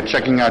sitting there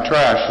checking our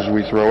trash as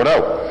we throw it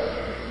out?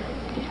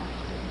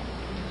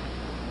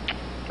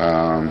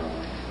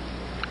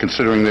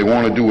 Considering they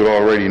want to do it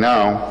already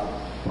now,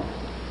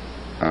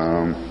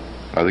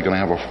 are they going to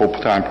have a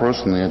full-time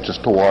person there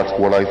just to watch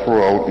what I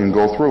throw out and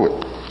go through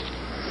it?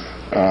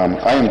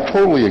 I am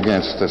totally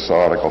against this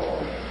article.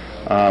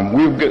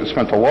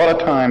 Spent a lot of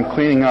time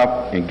cleaning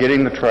up and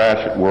getting the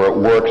trash where it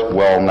works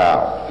well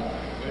now.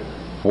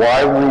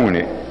 Why ruin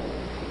it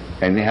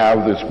and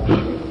have this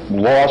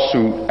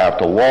lawsuit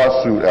after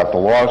lawsuit after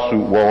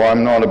lawsuit? Well,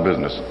 I'm not a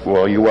business.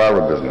 Well, you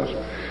are a business,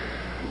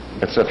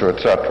 etc.,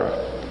 etc.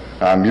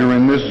 You're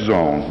in this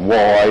zone.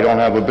 Well, I don't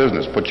have a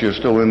business, but you're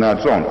still in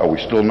that zone. Are we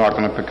still not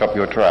going to pick up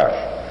your trash?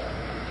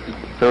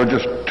 There are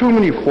just too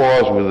many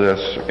flaws with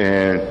this,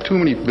 and too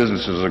many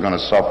businesses are going to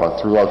suffer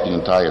throughout the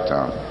entire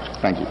town.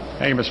 Thank you.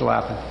 Thank you, Mr.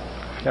 Lappin.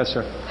 Yes,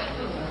 sir.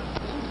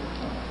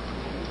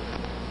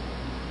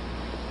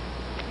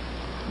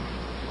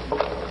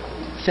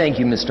 Thank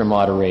you, Mr.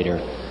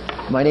 Moderator.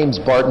 My name's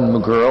Barton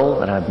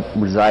McGurl, and I'm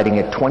residing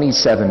at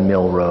 27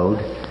 Mill Road.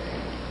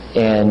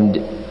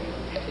 And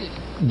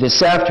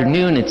this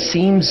afternoon, it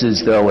seems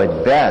as though,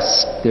 at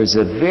best, there's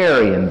a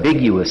very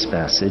ambiguous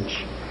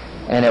message,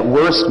 and at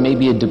worst,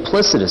 maybe a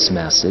duplicitous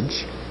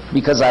message,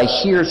 because I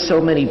hear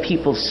so many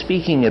people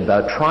speaking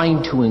about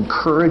trying to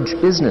encourage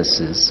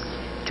businesses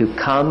to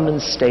come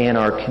and stay in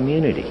our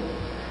community,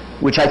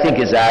 which I think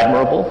is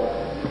admirable.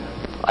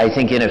 I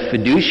think in a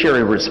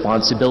fiduciary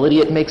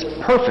responsibility, it makes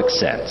perfect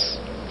sense.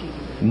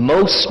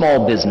 Most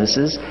small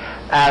businesses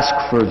ask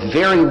for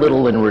very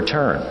little in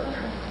return,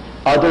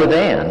 other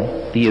than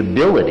the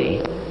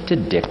ability to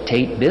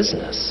dictate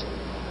business.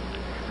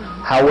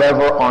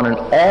 However, on an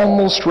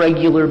almost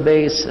regular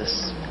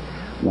basis,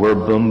 we're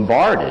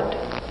bombarded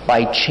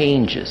by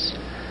changes.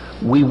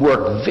 We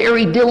work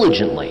very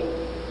diligently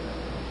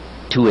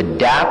to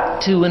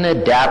adapt to an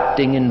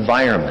adapting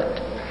environment.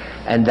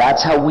 And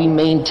that's how we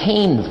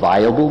maintain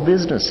viable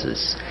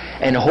businesses.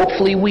 And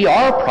hopefully we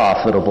are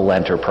profitable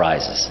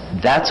enterprises.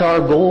 That's our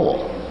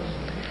goal.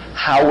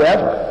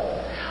 However,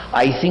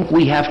 I think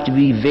we have to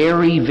be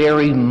very,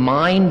 very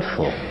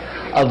mindful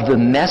of the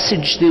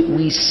message that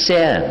we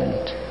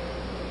send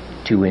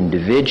to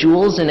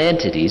individuals and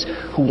entities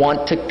who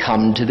want to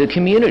come to the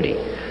community.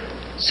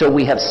 So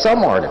we have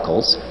some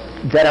articles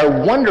that are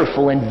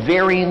wonderful and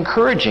very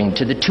encouraging,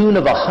 to the tune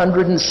of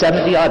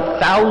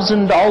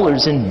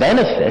 $170,000 in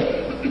benefit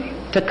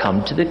to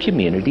come to the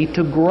community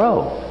to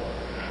grow.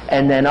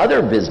 And then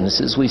other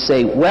businesses, we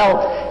say,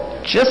 well,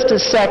 just a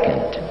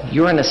second,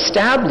 you're an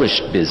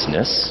established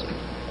business.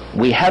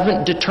 We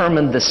haven't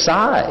determined the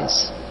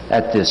size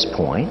at this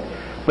point,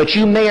 but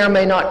you may or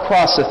may not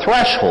cross a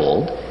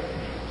threshold,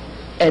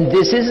 and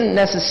this isn't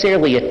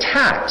necessarily a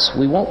tax.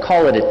 We won't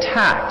call it a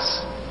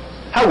tax.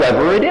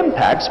 However, it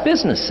impacts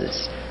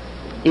businesses.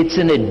 It's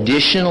an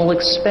additional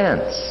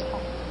expense.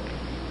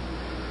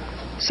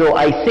 So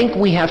I think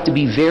we have to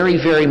be very,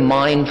 very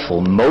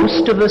mindful.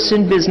 Most of us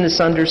in business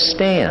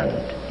understand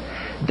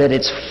that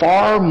it's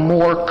far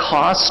more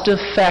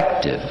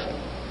cost-effective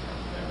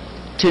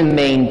to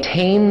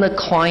maintain the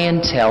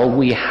clientele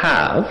we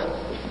have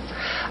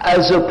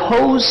as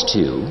opposed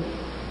to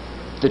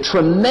the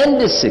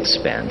tremendous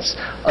expense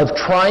of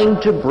trying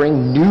to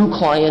bring new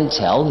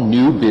clientele,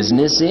 new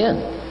business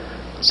in.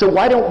 So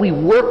why don't we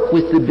work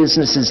with the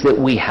businesses that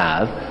we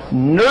have,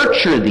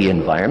 nurture the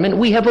environment?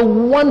 We have a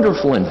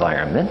wonderful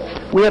environment.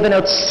 We have an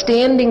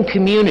outstanding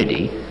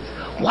community.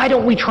 Why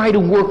don't we try to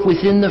work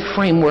within the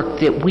framework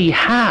that we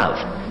have?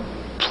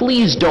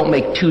 Please don't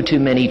make too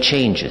many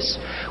changes.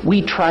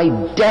 We try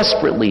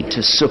desperately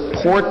to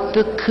support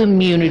the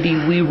community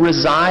we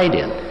reside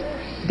in.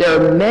 There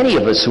are many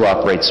of us who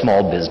operate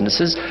small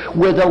businesses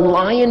where the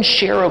lion's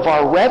share of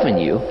our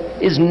revenue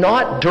is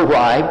not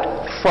derived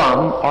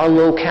from our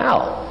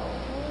locale.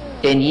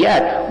 And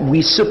yet,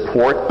 we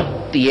support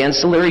the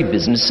ancillary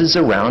businesses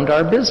around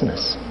our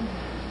business.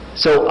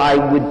 So I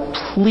would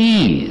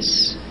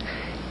please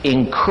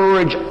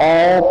encourage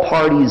all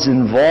parties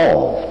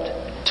involved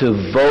to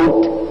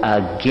vote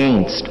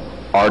against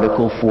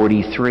Article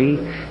 43,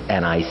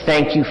 and I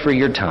thank you for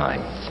your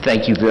time.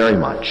 Thank you very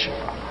much.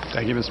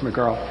 Thank you, Mr.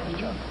 McGurl.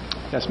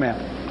 Yes, ma'am.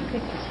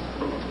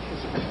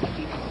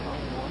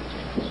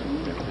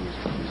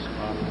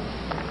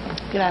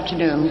 Good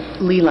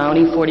afternoon. Lee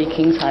Lowney, 40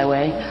 Kings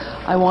Highway.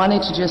 I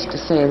wanted to just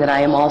say that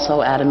I am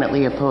also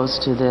adamantly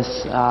opposed to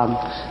this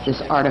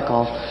this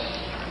article.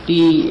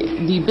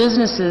 The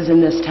businesses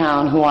in this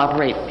town who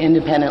operate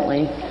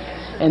independently,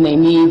 and they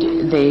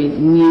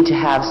need to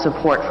have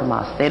support from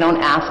us. They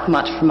don't ask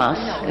much from us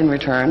in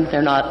return.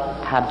 They're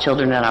not have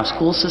children in our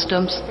school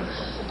systems.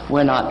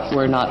 We're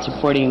not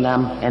supporting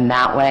them in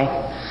that way.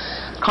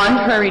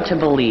 Contrary to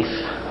belief,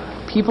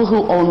 people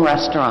who own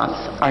restaurants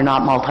are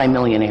not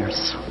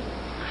multimillionaires.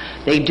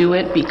 They do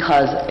it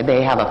because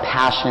they have a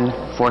passion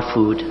for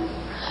food.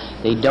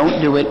 They don't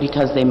do it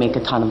because they make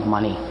a ton of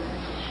money.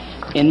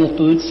 In the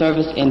food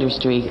service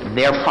industry,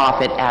 their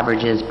profit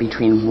averages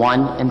between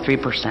 1% and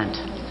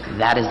 3%.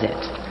 That is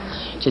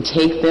it. To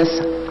take this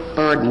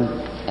burden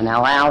and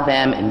allow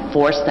them and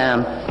force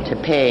them to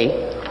pay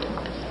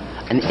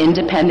an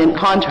independent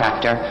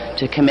contractor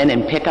to come in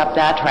and pick up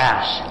that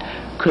trash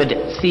could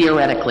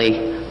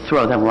theoretically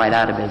throw them right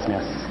out of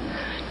business.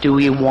 Do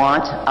we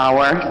want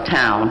our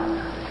town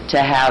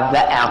to have the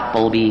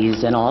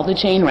Applebee's and all the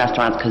chain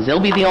restaurants, because they'll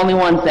be the only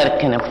ones that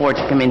can afford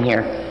to come in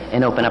here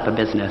and open up a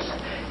business?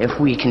 if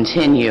we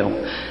continue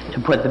to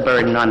put the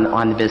burden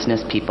on the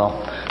business people.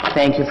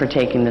 Thank you for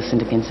taking this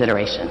into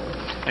consideration.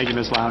 Thank you,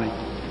 Ms. Lowney.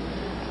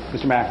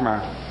 Mr.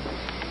 McNamara.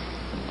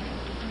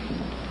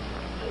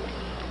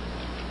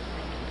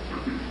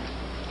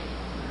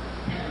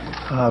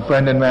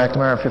 Brendan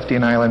McNamara,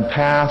 15 Island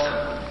Path.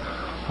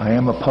 I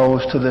am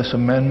opposed to this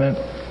amendment,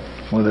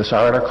 or this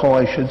article,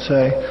 I should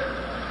say.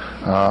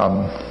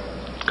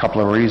 A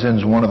couple of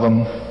reasons. One of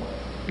them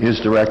is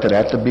directed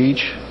at the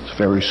beach. It's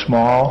very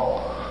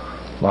small.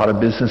 A lot of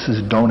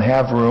businesses don't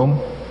have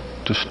room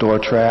to store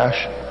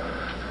trash.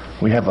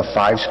 We have a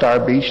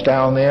 5-star beach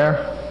down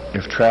there.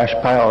 If trash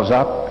piles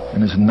up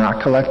and is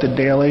not collected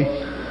daily,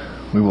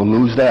 we will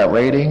lose that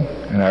rating,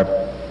 and our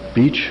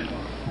beach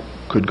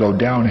could go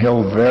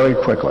downhill very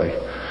quickly,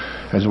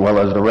 as well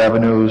as the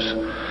revenues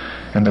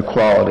and the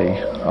quality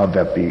of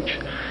that beach.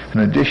 In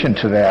addition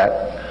to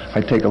that,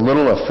 I take a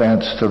little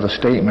offense to the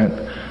statement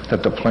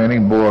that the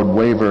planning board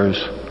waivers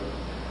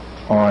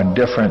on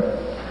different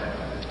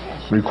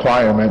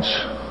requirements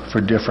for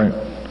different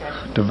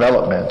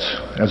developments.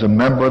 As a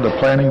member of the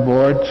planning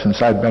board,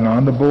 since I've been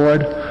on the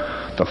board,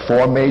 the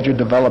 4 major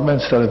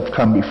developments that have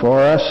come before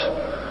us,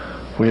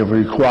 we have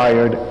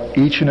required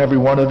each and every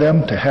one of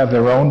them to have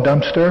their own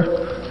dumpster.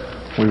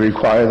 We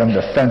require them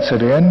to fence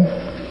it in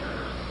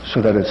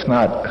so that it's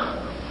not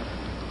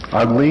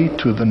ugly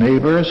to the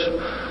neighbors.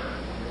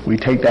 We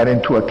take that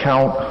into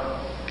account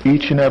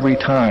each and every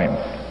time.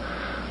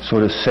 So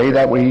to say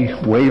that we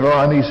waiver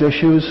on these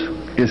issues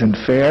isn't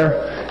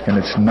fair, and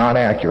it's not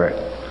accurate.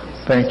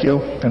 Thank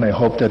you, and I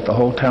hope that the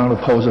whole town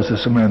opposes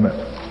this amendment.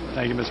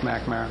 Thank you, Ms.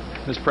 McNamara.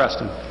 Ms.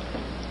 Preston.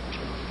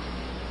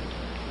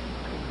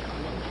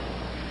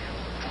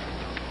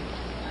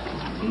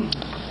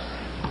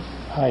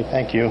 Hi,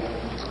 thank you.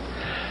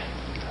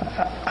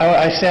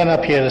 I stand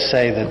up here to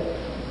say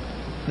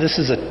that this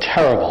is a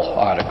terrible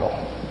article.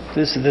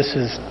 This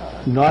is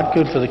not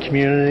good for the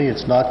community.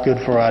 It's not good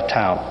for our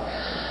town.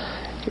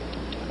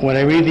 When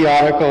I read the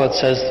article, it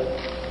says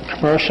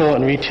commercial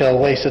and retail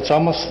waste. It's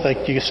almost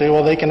like you say,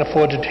 well, they can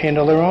afford to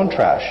handle their own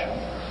trash.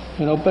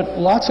 You know, but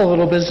lots of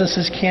little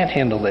businesses can't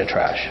handle their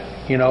trash.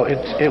 You know,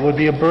 it would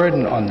be a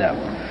burden on them.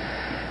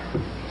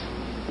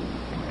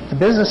 The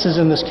businesses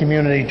in this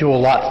community do a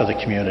lot for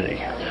the community.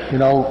 You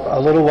know, a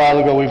little while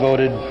ago we put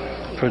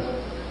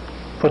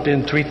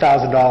in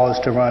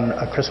 $3,000 to run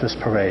a Christmas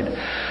parade.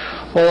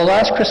 Well, the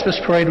last Christmas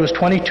parade was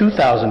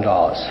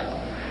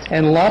 $22,000.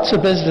 And lots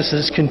of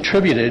businesses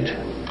contributed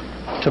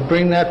to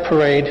bring that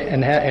parade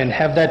and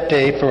have that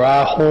day for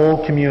our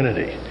whole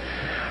community.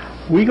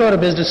 We go to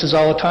businesses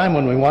all the time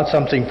when we want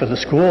something for the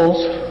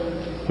schools,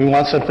 we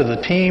want something for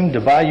the team, to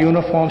buy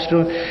uniforms.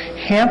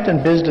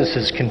 Hampton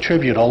businesses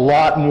contribute a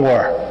lot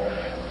more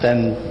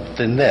than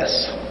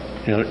this.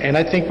 You know, and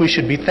I think we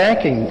should be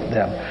thanking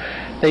them.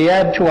 They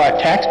add to our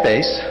tax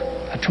base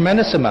a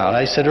tremendous amount.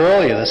 I said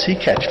earlier, the Sea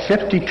Catch,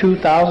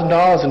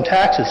 $52,000 in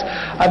taxes.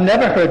 I've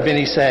never heard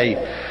Vinny say,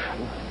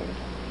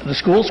 the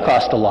schools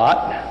cost a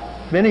lot.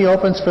 Vinny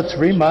opens for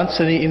 3 months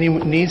and he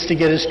needs to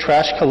get his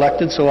trash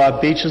collected so our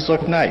beaches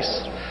look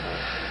nice.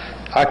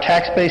 Our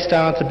tax base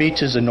down at the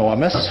beach is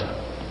enormous.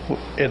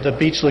 The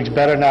beach looks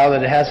better now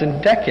than it has in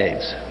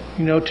decades.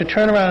 You know, to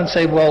turn around and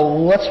say,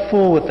 well, let's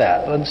fool with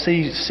that. Let's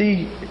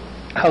see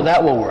how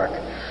that will work.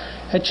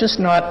 It's just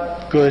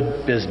not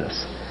good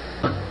business.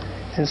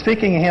 And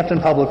speaking of Hampton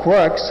Public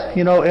Works,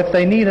 you know, if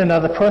they need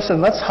another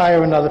person, let's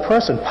hire another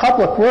person.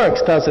 Public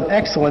Works does an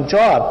excellent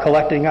job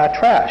collecting our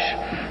trash.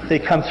 They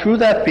come through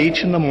that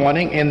beach in the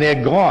morning and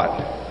they're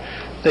gone.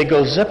 They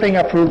go zipping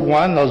up Route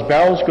 1, those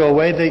barrels go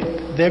away,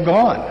 they're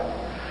gone.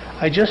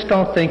 I just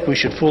don't think we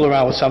should fool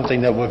around with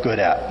something that we're good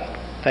at.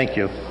 Thank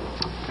you.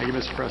 Thank you,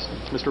 Mr. Preston.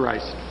 Mr.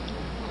 Rice.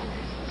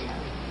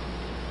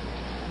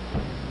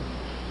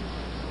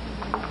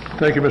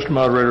 Thank you, Mr.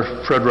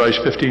 Moderator. Fred Rice,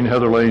 15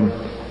 Heather Lane.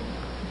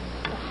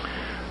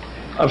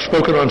 I've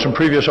spoken on some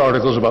previous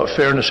articles about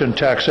fairness in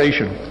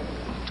taxation,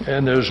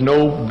 and there's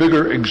no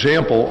bigger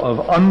example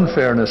of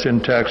unfairness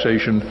in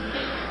taxation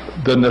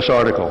than this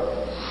article.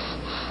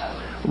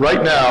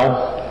 Right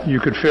now, you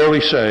could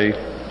fairly say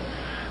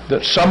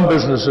that some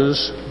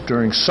businesses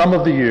during some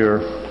of the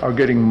year are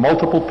getting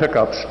multiple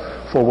pickups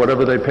for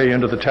whatever they pay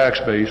into the tax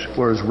base,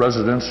 whereas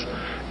residents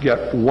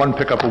get 1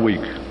 pickup a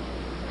week.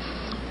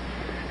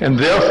 And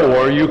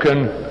therefore, you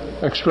can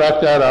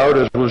extract that out,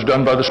 as was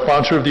done by the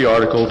sponsor of the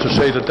article, to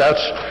say that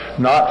that's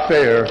not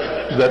fair,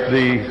 that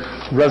the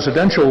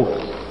residential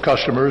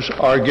customers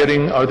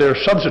they're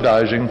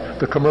subsidizing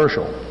the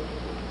commercial.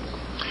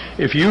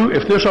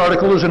 If this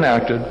article is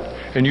enacted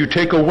and you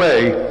take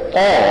away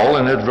all,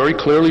 and it very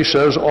clearly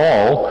says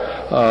all,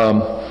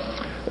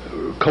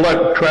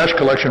 trash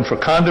collection for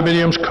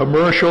condominiums,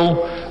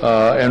 commercial,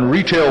 and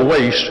retail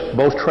waste,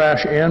 both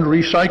trash and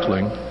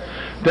recycling,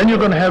 then you're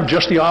going to have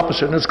just the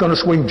opposite, and it's going to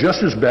swing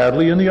just as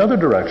badly in the other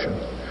direction.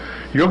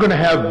 You're going to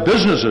have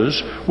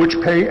businesses which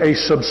pay a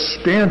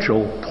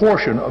substantial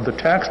portion of the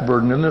tax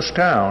burden in this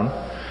town.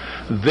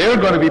 They're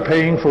going to be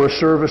paying for a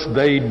service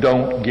they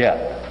don't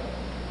get.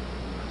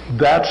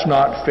 That's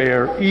not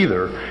fair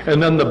either.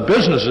 And then the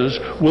businesses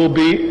will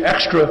be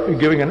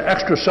giving an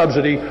extra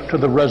subsidy to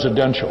the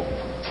residential.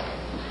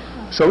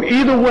 So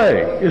either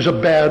way is a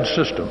bad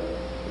system.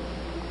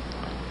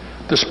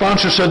 The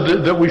sponsor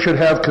said that we should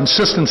have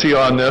consistency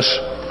on this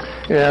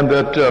and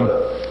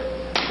that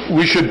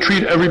we should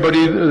treat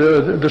everybody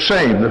the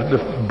same.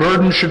 The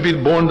burden should be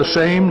borne the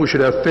same. We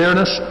should have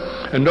fairness,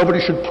 and nobody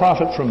should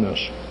profit from this.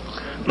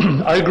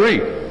 I agree.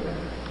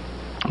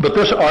 But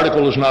this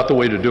article is not the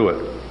way to do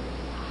it.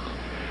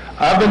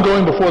 I've been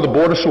going before the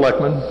Board of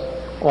Selectmen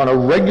on a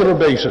regular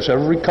basis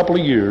every couple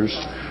of years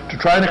to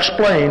try and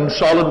explain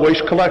solid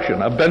waste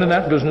collection. I've been in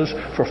that business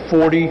for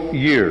 40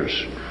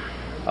 years.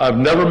 I've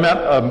never met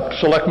a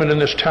selectman in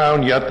this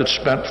town yet that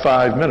spent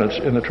 5 minutes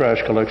in the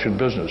trash collection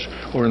business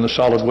or in the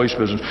solid waste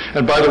business.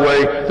 And by the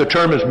way, the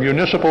term is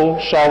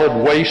municipal solid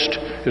waste.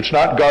 It's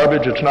not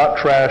garbage, it's not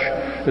trash,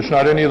 it's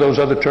not any of those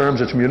other terms.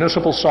 It's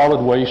municipal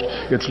solid waste.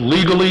 It's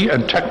legally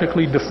and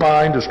technically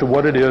defined as to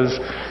what it is.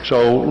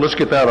 So let's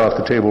get that off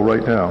the table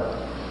right now.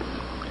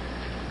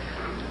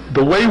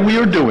 The way we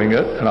are doing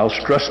it, and I'll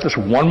stress this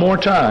one more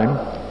time,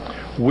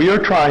 we are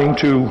trying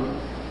to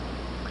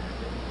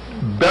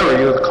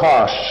bury the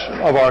costs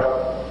of our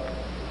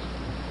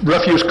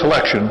refuse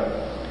collection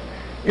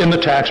in the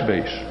tax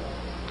base.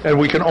 And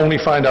we can only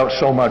find out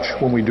so much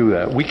when we do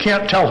that. We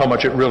can't tell how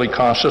much it really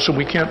costs us, and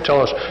we can't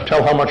tell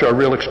how much our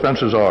real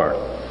expenses are.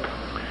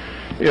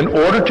 In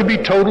order to be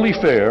totally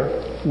fair,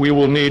 we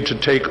will need to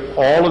take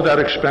all of that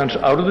expense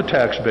out of the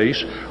tax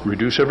base,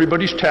 reduce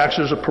everybody's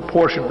taxes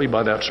proportionately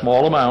by that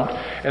small amount,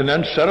 and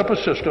then set up a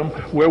system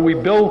where we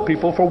bill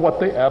people for what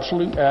they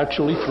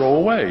actually throw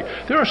away.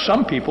 There are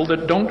some people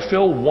that don't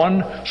fill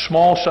one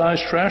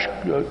small-sized trash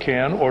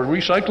can or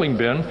recycling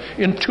bin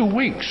in 2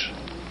 weeks.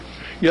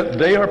 Yet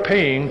they are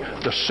paying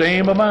the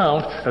same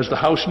amount as the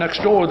house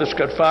next door that's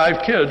got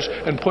 5 kids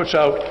and puts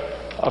out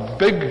a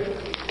big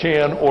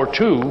can or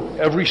 2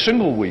 every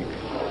single week.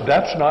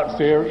 That's not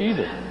fair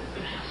either.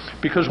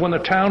 Because when the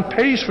town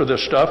pays for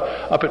this stuff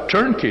up at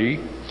Turnkey,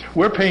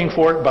 we're paying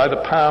for it by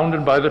the pound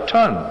and by the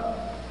ton.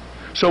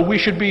 So we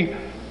should be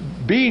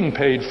being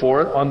paid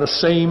for it on the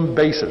same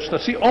basis.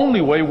 That's the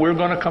only way we're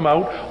going to come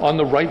out on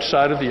the right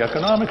side of the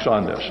economics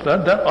on this.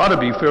 That ought to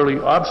be fairly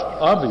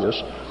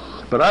obvious,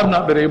 but I've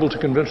not been able to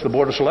convince the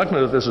Board of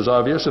Selectmen that this is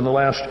obvious in the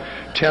last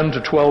 10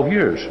 to 12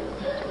 years.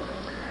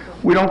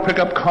 We don't pick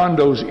up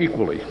condos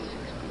equally.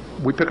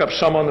 We pick up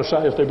some on the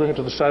side if they bring it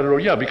to the side of the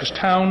road. Yeah, because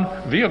town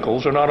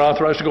vehicles are not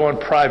authorized to go on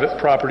private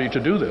property to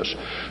do this.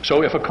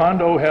 So if a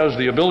condo has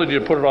the ability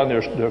to put it on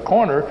their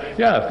corner,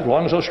 yeah, as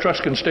long as those trucks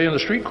can stay in the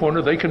street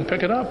corner, they can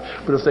pick it up.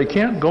 But if they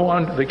can't go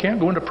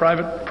into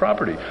private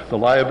property. The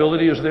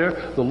liability is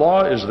there. The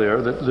law is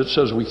there that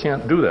says we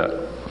can't do that.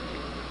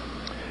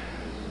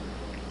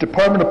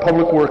 Department of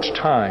Public Works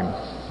time.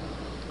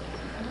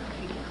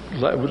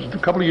 A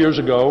couple of years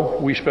ago,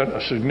 we spent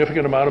a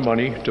significant amount of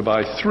money to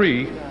buy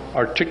 3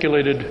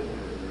 articulated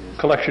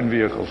collection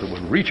vehicles that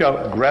would reach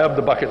out, grab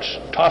the buckets,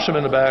 toss them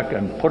in the back,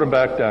 and put them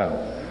back down.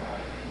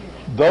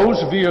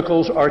 Those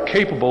vehicles are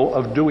capable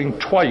of doing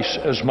twice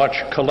as much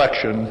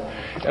collection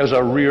as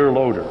a rear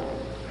loader,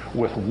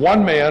 with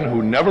one man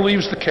who never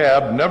leaves the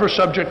cab, never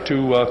subject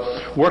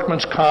to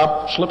workman's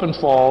comp, slip and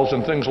falls,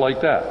 and things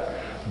like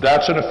that.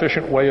 That's an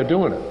efficient way of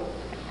doing it.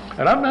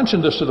 And I've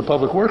mentioned this to the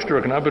Public Works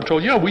Director, and I've been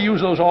told, yeah, we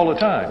use those all the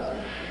time.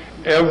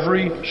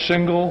 Every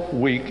single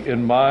week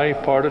in my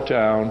part of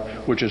town,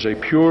 which is a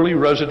purely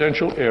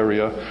residential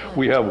area,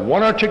 we have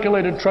one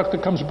articulated truck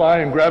that comes by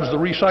and grabs the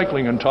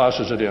recycling and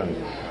tosses it in.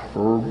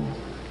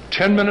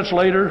 10 minutes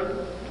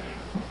later,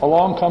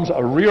 along comes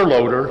a rear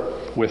loader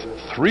with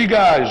 3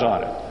 guys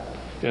on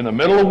it. In the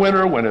middle of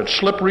winter, when it's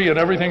slippery and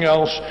everything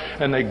else,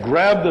 and they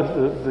grab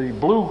the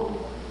blue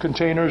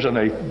containers and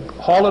they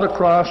haul it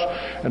across,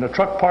 and the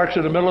truck parks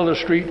in the middle of the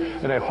street,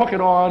 and they hook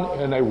it on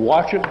and they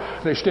watch it.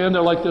 They stand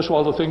there like this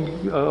while the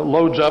thing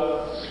loads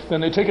up.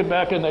 Then they take it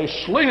back and they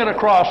sling it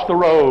across the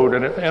road,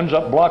 and it ends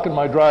up blocking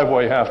my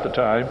driveway half the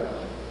time.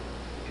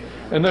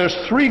 And there's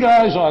 3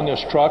 guys on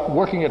this truck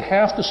working at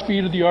half the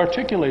speed of the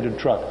articulated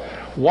truck.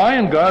 Why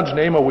in God's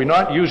name are we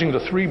not using the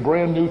 3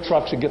 brand new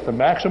trucks to get the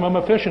maximum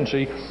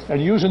efficiency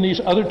and using these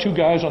other 2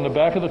 guys on the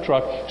back of the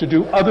truck to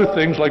do other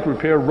things like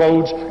repair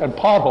roads and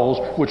potholes,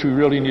 which we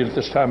really need at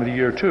this time of the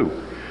year too?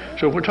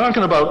 So if we're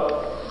talking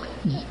about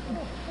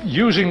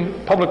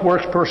using public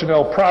works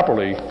personnel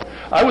properly,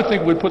 I would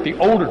think we'd put the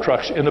older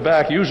trucks in the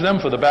back, use them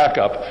for the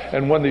backup,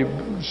 and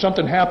when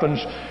something happens,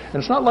 and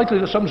it's not likely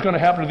that something's going to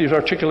happen to these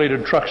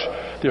articulated trucks,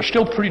 they're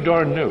still pretty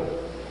darn new.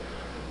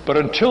 But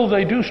until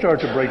they do start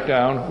to break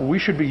down, we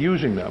should be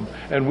using them,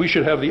 and we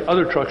should have the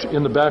other trucks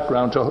in the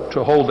background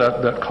to hold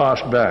that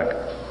cost back.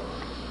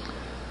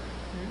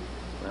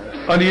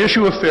 On the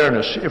issue of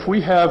fairness, if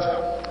we have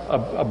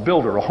a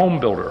builder, a home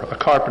builder, a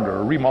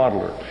carpenter, a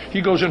remodeler,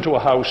 he goes into a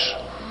house,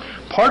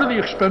 part of the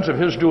expense of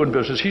his doing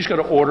business, he's got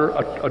to order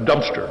a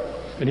dumpster,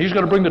 and he's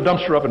got to bring the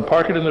dumpster up and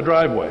park it in the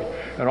driveway.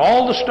 And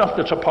all the stuff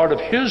that's a part of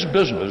his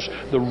business,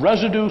 the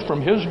residue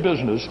from his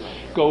business,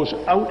 goes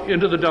out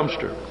into the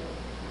dumpster.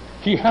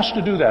 He has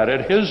to do that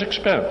at his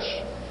expense.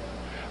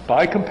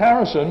 By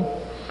comparison,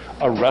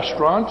 a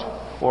restaurant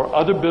or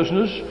other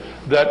business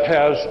that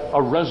has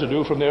a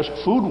residue from their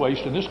food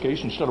waste, in this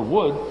case, instead of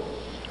wood,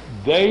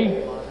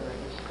 they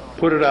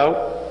put it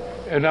out,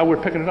 and now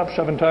we're picking it up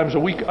 7 times a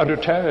week under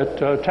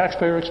at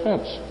taxpayer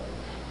expense.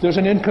 There's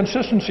an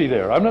inconsistency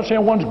there. I'm not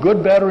saying one's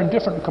good, bad, or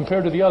indifferent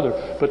compared to the other,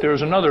 but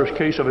there's another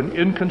case of an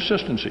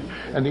inconsistency.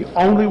 And the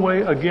only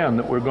way, again,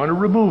 that we're going to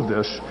remove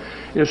this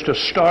is to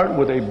start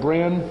with a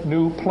brand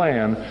new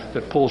plan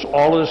that pulls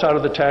all of this out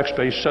of the tax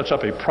base, sets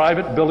up a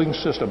private billing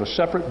system, a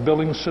separate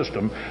billing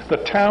system. The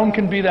town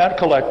can be that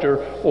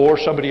collector, or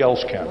somebody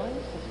else can.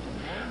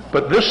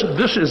 But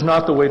this is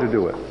not the way to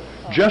do it.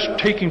 Just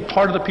taking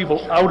part of the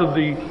people out of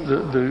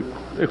the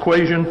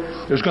equation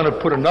is going to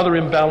put another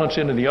imbalance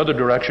in the other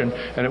direction,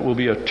 and it will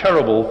be a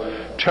terrible,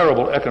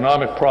 terrible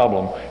economic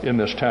problem in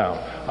this town.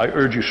 I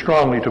urge you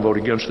strongly to vote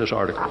against this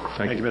article.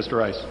 Thank you. Mr.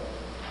 Rice.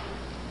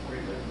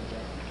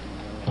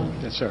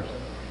 Yes, sir.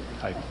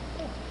 Hi.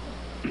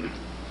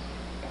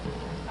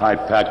 Hi,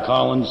 Pat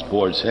Collins,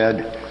 Board's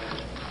Head.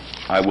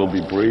 I will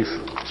be brief.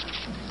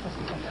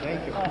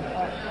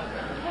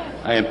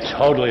 I am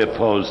totally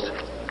opposed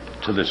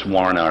to this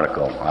warrant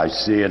article. I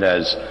see it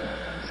as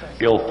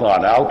ill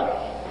thought out,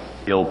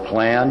 ill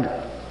planned,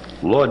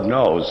 Lord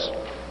knows,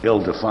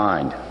 ill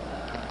defined.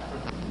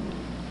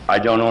 I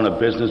don't own a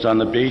business on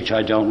the beach.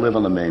 I don't live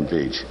on the main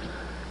beach.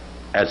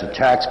 As a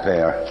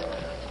taxpayer,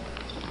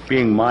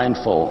 being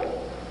mindful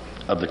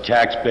of the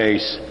tax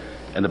base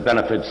and the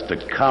benefits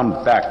that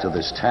come back to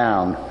this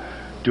town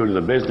due to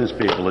the business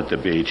people at the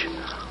beach,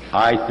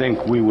 I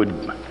think we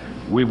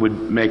would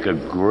make a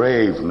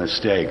grave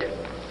mistake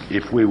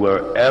if we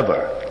were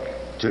ever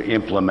to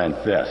implement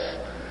this.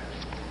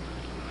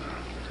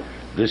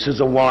 This is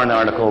a warrant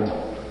article,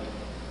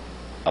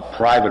 a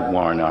private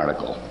warrant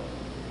article.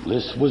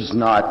 This was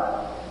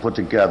not put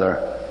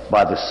together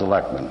by the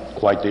selectmen,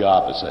 quite the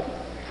opposite.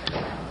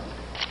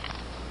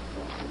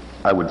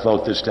 I would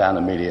vote this down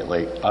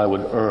immediately. I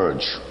would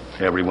urge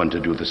everyone to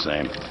do the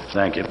same.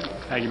 Thank you.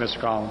 Thank you, Mr.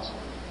 Collins.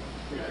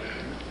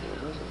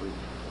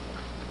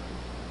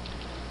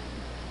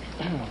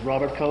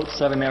 Robert Coates,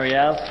 7 Mary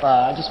Ave.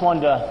 I just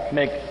wanted to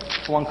make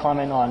one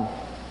comment on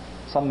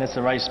something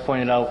Mr. Rice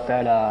pointed out,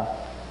 that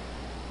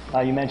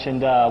you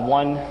mentioned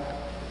one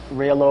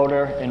rail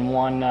loader and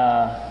one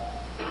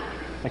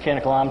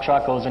mechanical arm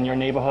truck goes in your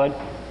neighborhood.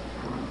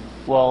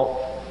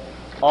 Well,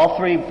 all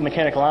 3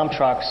 mechanical arm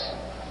trucks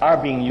are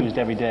being used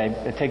every day.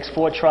 It takes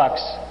 4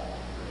 trucks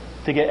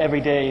to get every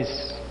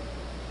day's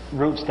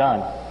routes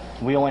done.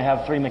 We only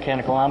have 3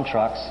 mechanical arm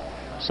trucks.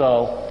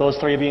 So those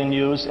 3 are being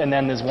used, and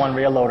then there's 1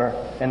 rail loader,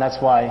 and that's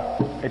why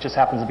it just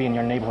happens to be in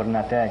your neighborhood in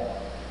that day.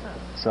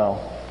 So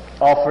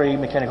all 3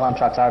 mechanical arm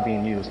trucks are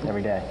being used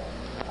every day.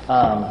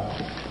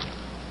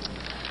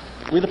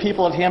 We, the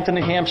people of Hampton,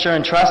 New Hampshire,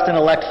 entrust and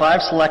elect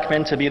 5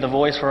 selectmen to be the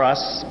voice for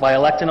us. By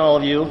electing all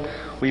of you,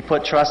 we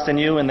put trust in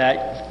you and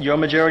that your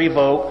majority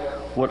vote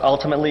would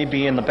ultimately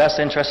be in the best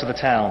interest of the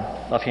town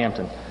of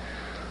Hampton.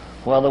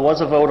 Well, there was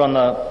a vote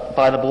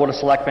by the Board of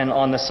Selectmen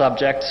on this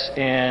subject,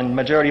 and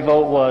majority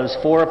vote was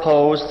 4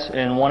 opposed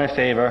and 1 in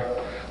favor.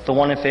 The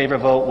 1 in favor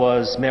vote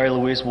was Mary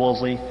Louise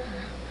Woolsey.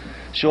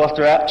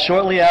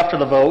 Shortly after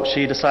the vote,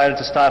 she decided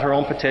to start her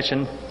own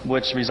petition,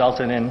 which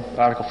resulted in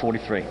Article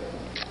 43.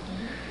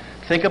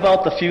 Think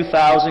about the few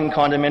thousand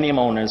condominium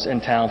owners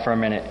in town for a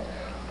minute.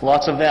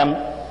 Lots of them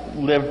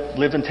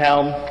live in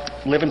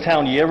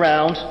town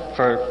year-round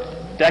for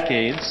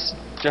decades,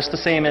 just the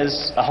same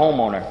as a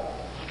homeowner.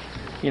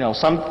 You know,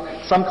 some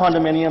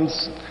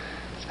condominiums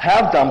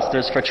have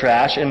dumpsters for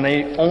trash, and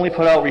they only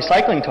put out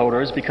recycling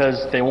toters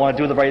because they want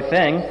to do the right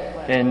thing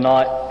and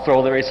not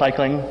throw the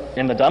recycling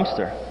in the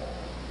dumpster.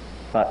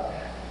 But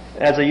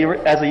as a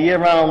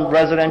year-round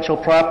residential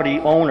property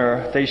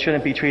owner, they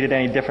shouldn't be treated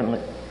any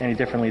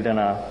differently than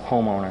a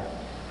homeowner.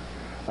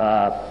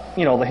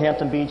 You know, the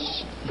Hampton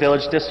Beach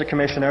Village District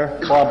Commissioner,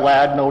 Bob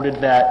Ladd,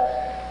 noted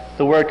that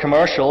the word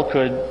commercial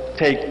could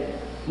take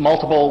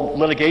multiple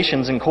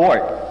litigations in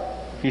court,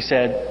 he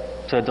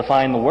said, to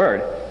define the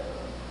word.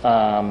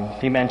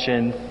 He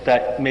mentioned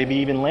that maybe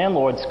even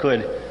landlords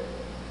could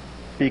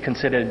be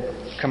considered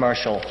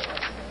commercial.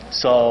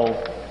 So,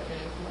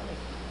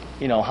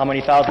 you know, how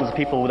many thousands of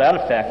people would that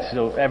affect?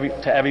 So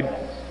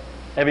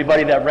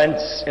everybody that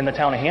rents in the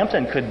town of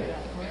Hampton could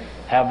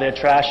have their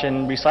trash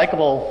and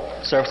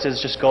recyclable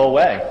services just go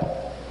away.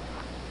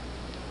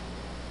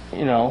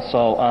 You know,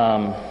 so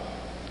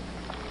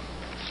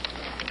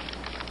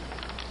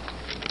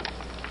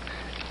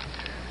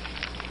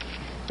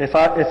if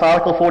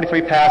Article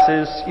 43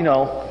 passes, you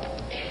know,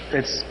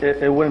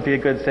 it wouldn't be a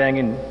good thing,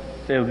 and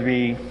it would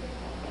be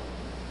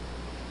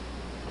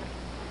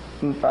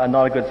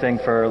not a good thing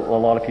for a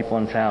lot of people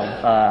in town.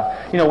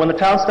 You know, when the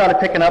town started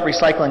picking up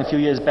recycling a few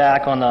years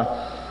back, one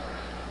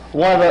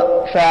of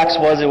the facts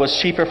was it was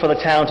cheaper for the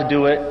town to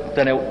do it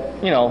than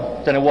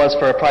it was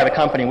for a private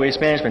company, Waste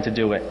Management, to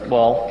do it.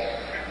 Well,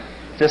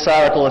 this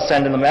article is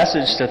sending the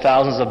message to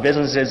thousands of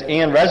businesses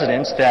and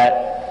residents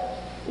that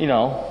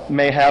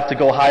may have to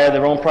go hire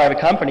their own private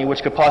company,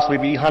 which could possibly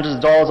be hundreds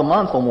of dollars a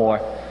month or more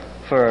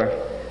for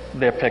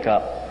their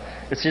pickup.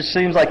 It just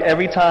seems like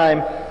every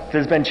time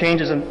there's been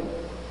changes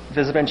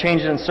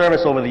in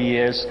service over the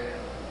years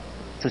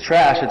to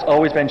trash, it's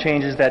always been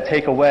changes that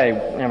take away.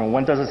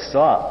 When does it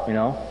stop?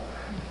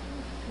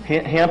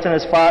 Hampton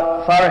is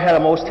far ahead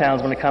of most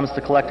towns when it comes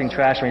to collecting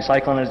trash and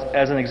recycling.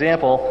 As an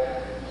example,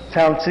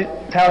 town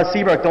of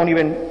Seabrook don't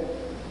even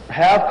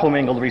have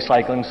commingled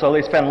recycling, so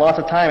they spend lots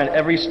of time at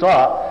every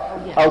stop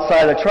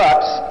outside the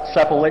trucks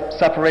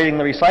separating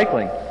the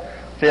recycling.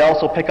 They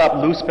also pick up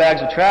loose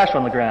bags of trash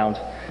on the ground.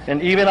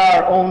 And even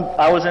our own,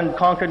 I was in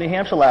Concord, New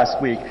Hampshire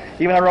last week,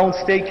 even our own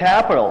state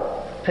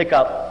capitol pick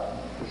up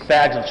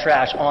bags of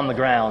trash on the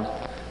ground.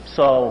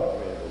 So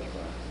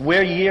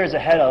we're years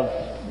ahead of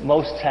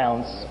most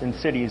towns and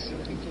cities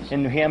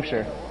in New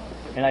Hampshire.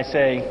 And I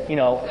say,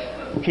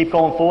 keep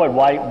going forward.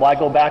 Why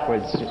go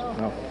backwards?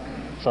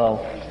 So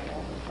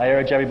I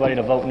urge everybody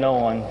to vote no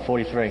on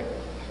 43.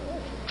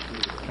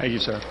 Thank you,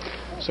 sir.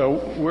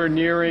 So we're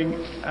nearing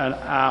an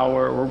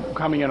hour. We're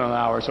coming in on an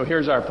hour. So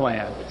here's our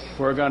plan.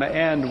 We're going to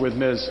end with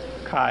Ms.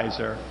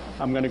 Kaiser.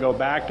 I'm going to go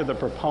back to the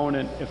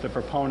proponent if the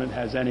proponent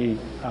has any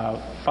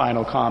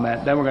final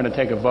comment. Then we're going to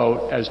take a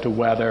vote as to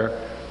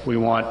whether we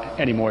want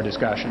any more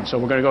discussion. So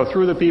we're going to go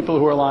through the people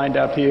who are lined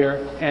up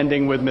here,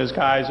 ending with Ms.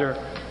 Kaiser,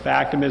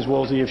 back to Ms.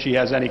 Woolsey if she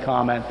has any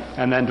comment,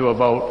 and then to a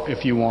vote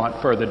if you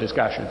want further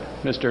discussion.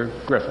 Mr.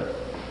 Griffin.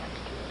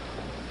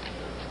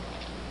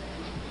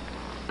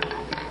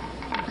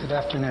 Good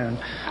afternoon.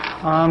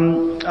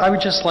 I would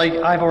just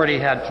I've already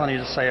had plenty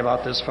to say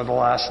about this for the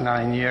last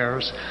 9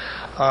 years,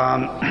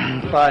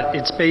 but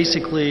it's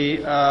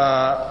basically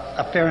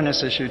a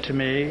fairness issue to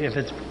me. If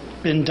it's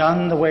been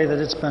done the way that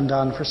it's been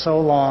done for so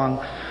long,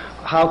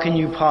 how can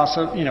you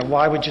possibly,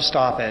 why would you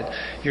stop it?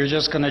 You're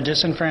just going to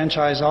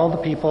disenfranchise all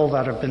the people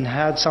that have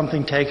had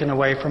something taken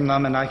away from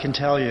them, and I can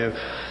tell you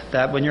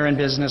that when you're in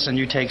business and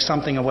you take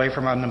something away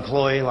from an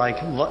employee, like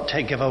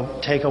take a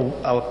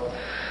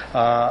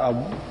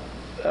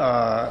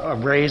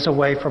raise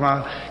away from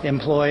an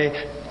employee,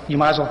 you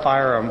might as well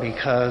fire them,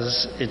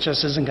 because it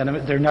just isn't going to,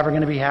 they're never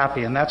going to be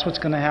happy. And that's what's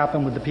going to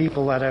happen with the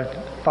people that have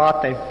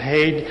thought they've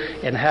paid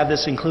and had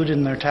this included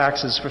in their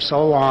taxes for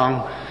so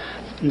long.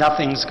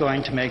 Nothing's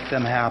going to make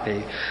them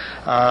happy.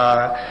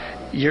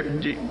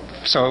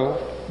 So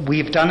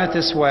we've done it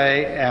this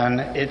way,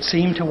 and it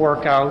seemed to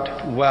work out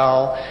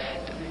well.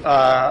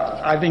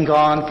 I've been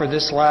gone for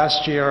this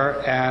last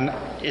year, and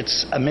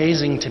it's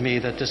amazing to me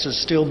that this is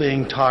still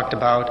being talked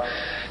about.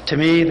 To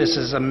me, this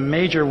is a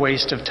major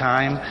waste of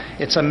time.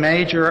 It's a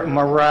major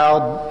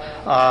morale,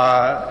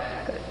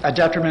 a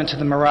detriment to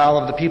the morale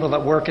of the people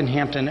that work in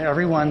Hampton,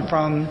 everyone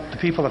from the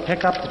people that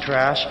pick up the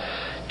trash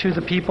to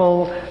the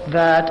people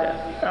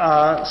that,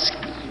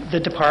 the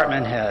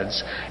department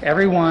heads.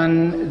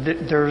 Everyone,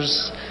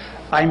 there's,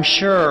 I'm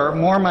sure,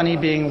 more money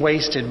being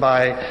wasted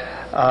by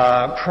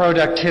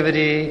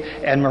productivity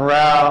and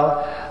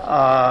morale,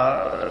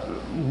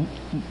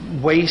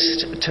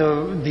 waste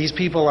to these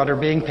people that are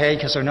being paid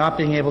because they're not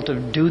being able to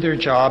do their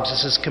jobs.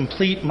 This is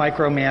complete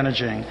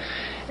micromanaging.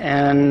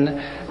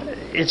 And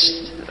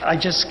I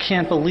just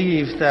can't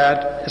believe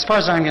that, as far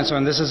as I'm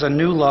concerned, this is a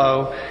new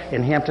low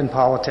in Hampton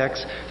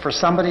politics. For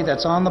somebody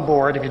that's on the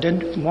board, if you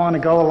didn't want to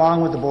go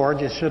along with the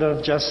board, you should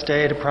have just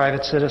stayed a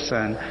private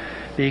citizen,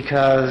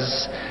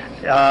 because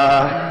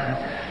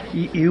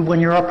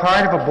when you're a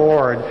part of a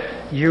board,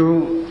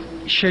 you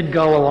should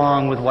go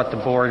along with what the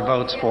board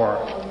votes for.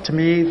 To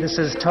me, this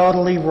is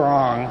totally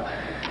wrong.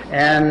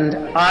 And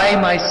I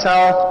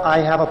myself, I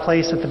have a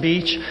place at the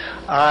beach.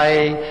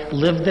 I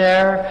live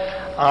there.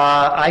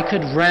 I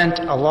could rent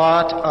a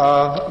lot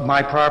of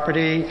my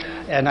property,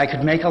 and I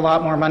could make a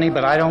lot more money,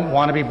 but I don't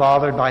want to be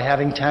bothered by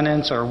having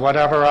tenants or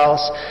whatever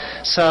else.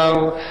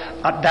 So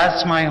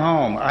that's my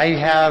home.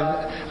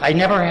 I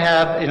never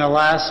have in the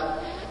last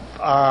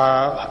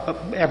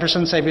ever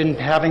since I've been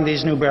having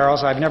these new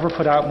barrels, I've never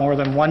put out more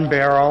than 1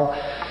 barrel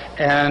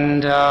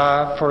and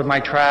for my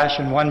trash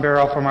and 1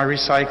 barrel for my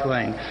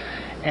recycling.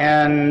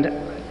 And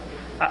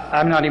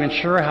I'm not even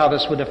sure how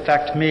this would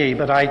affect me,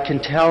 but I can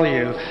tell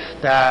you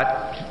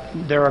that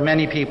there are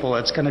many people.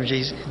 It's going to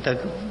be, the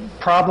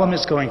problem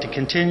is going to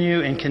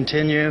continue and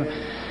continue,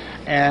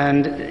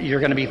 and you're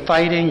going to be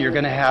fighting. You're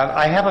going to have,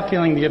 I have a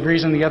feeling the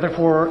reason the other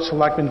 4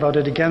 selectmen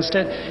voted against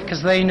it,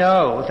 because they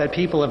know that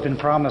people have been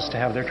promised to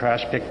have their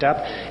trash picked up,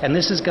 and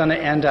this is going to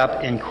end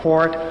up in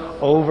court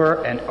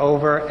over and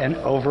over and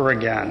over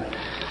again.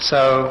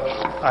 So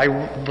I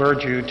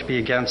urge you to be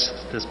against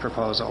this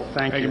proposal.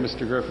 Thank you. Thank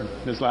you, Mr. Griffin.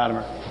 Ms.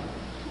 Latimer.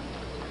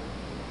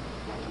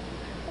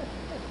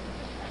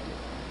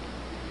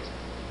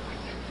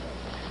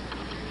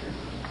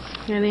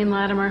 Janine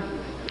Latimer.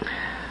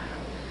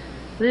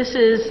 This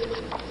is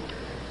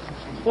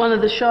one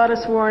of the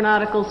shortest warrant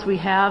articles we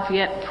have,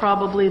 yet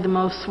probably the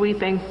most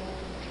sweeping.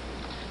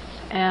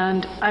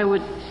 And I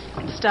would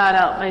start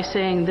out by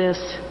saying this.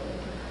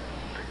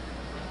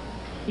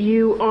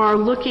 You are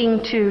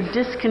looking to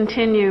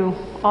discontinue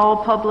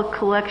all public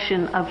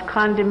collection of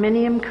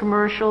condominium,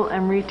 commercial,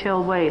 and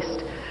retail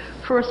waste.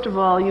 First of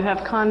all, you have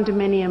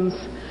condominiums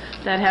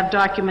that have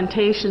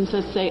documentations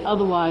that say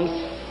otherwise,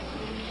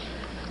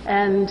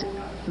 and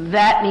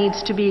that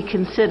needs to be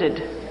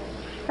considered.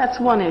 That's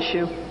one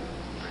issue.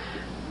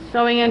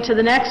 Going into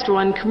the next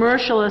one,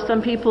 commercial, as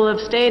some people have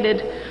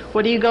stated,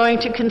 what are you going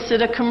to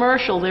consider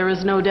commercial? There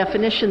is no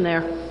definition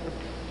there.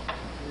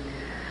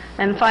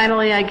 And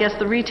finally, I guess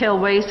the retail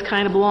waste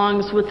kind of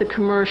belongs with the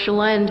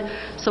commercial end,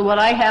 so what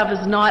I have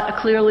is not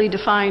a clearly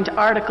defined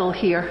article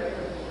here.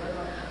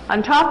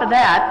 On top of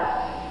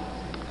that,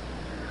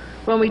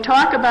 when we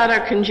talk about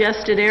our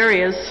congested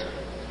areas,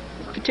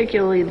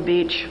 particularly the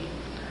beach,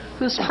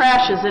 whose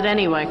trash is it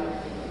anyway?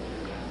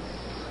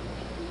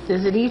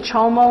 Is it each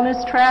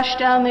homeowner's trash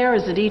down there?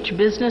 Is it each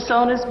business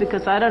owner's?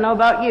 Because I don't know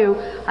about you,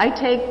 I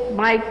take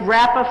my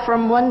wrapper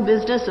from one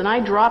business and I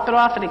drop it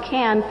off in a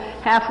can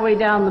halfway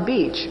down the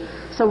beach.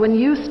 So when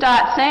you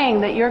start saying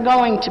that you're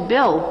going to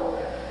bill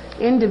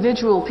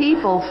individual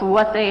people for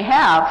what they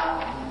have,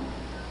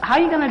 how are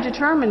you going to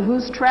determine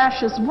whose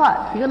trash is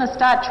what? You're going to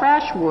start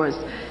trash wars,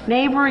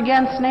 neighbor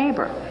against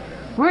neighbor.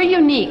 We're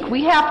unique.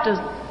 We have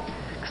to,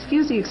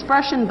 excuse the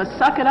expression, but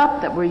suck it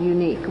up that we're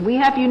unique. We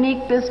have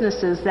unique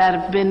businesses that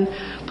have been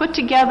put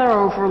together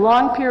over a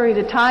long period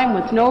of time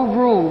with no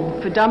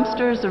room for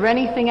dumpsters or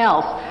anything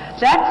else.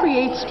 That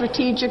creates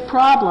strategic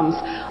problems.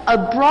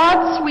 A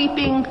broad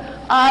sweeping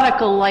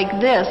article like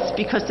this,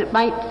 because it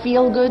might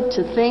feel good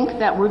to think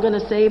that we're going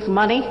to save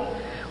money,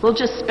 we'll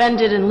just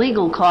spend it in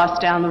legal costs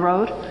down the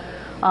road,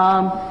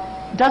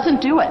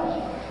 doesn't do it.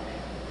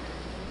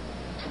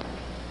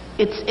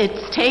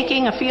 It's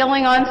taking a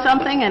feeling on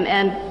something,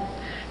 and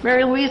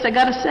Mary Louise, I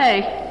got to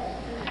say,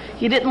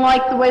 you didn't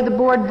like the way the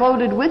board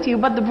voted with you,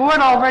 but the board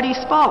already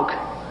spoke.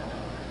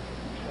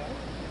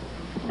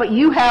 But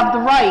you have the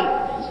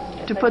right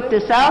to put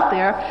this out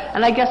there,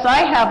 and I guess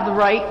I have the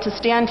right to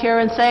stand here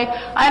and say,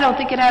 I don't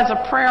think it has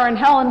a prayer in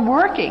hell in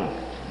working.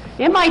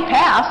 It might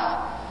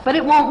pass, but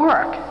it won't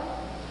work.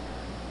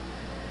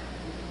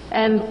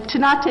 And to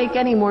not take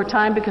any more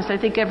time, because I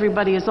think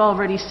everybody has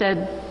already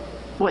said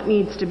what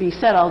needs to be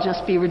said, I'll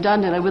just be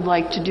redundant. I would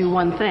like to do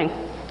one thing.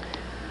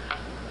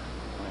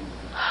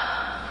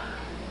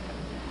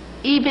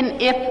 Even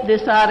if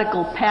this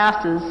article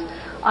passes,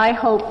 I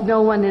hope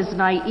no one is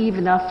naive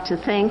enough to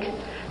think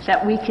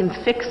that we can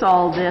fix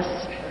all this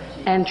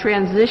and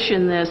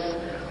transition this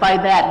by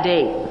that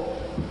date.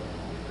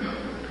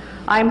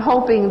 I'm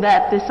hoping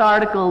that this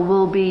article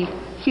will be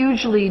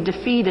hugely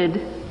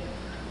defeated,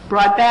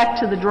 brought back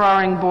to the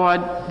drawing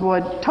board,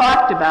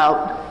 talked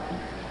about,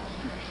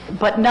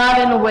 but not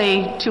in a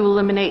way to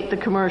eliminate the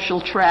commercial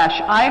trash.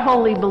 I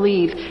wholly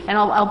believe, and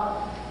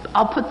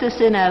I'll put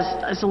this in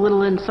as a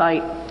little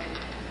insight.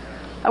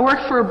 I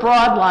work for a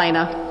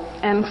broadliner,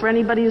 and for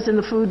anybody who's in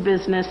the food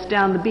business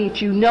down the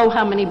beach, you know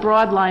how many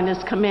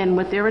broadliners come in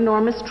with their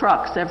enormous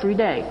trucks every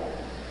day.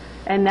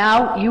 And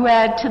now you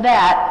add to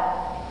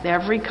that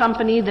every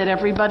company that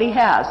everybody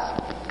has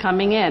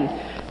coming in.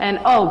 And,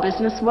 oh,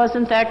 business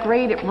wasn't that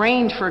great. It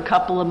rained for a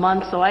couple of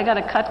months, so I got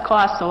to cut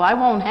costs, so I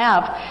won't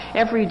have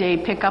everyday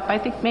pickup. I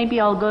think maybe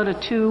I'll go to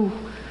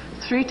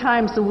 2-3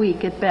 times a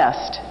week at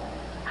best.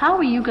 How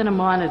are you going to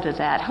monitor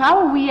that? How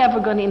are we ever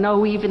going to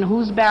know even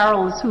whose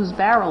barrel is whose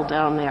barrel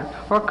down there,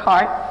 or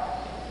cart?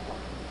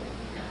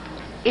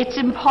 It's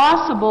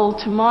impossible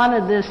to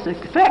monitor this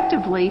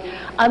effectively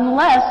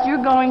unless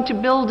you're going to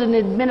build an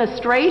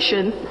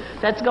administration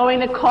that's going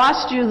to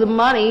cost you the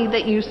money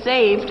that you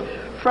saved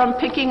from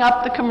picking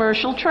up the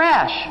commercial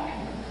trash.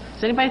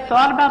 Has anybody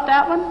thought about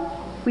that one?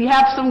 We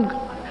have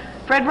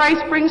Fred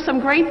Rice brings some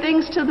great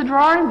things to the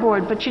drawing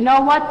board, but you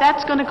know what?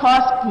 That's going to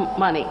cost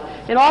money.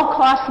 It all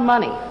costs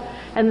money.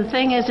 And the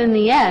thing is, in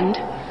the end,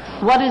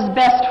 what is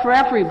best for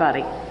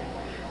everybody?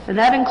 And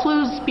that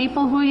includes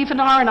people who even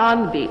aren't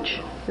on the beach.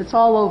 It's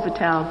all over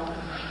town.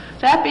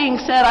 That being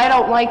said, I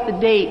don't like the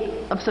date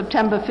of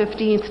September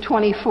 15th,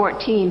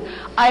 2014.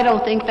 I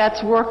don't think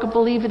that's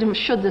workable even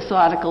should this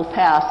article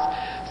pass.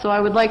 So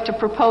I would like to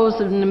propose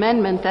an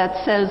amendment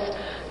that says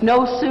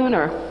no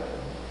sooner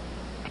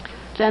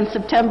than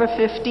September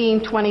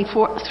 15,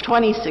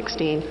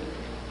 2016.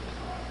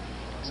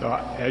 So,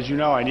 as you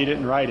know, I need it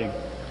in writing.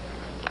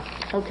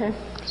 Okay.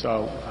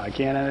 So I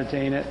can't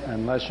entertain it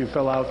unless you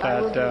fill out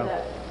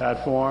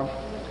that form.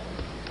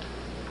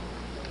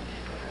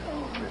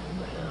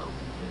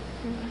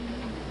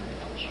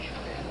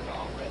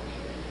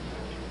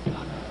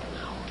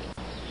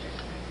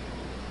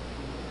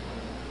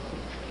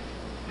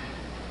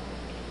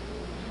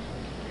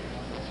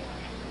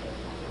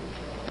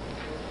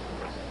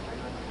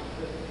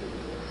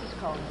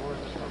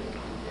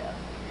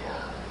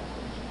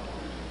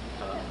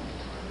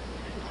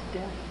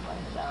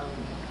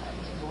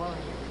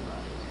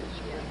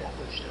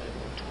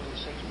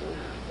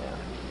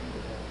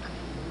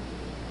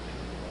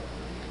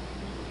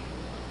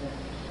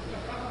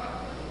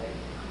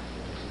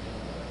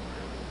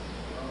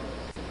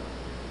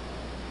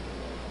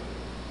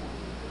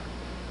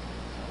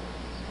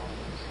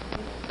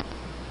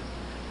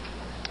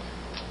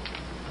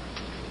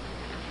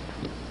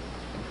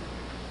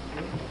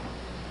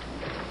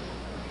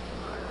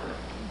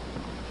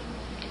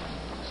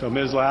 So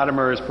Ms.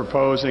 Latimer is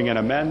proposing an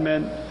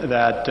amendment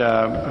that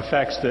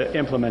affects the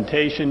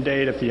implementation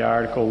date if the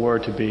article were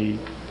to be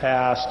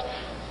passed,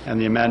 and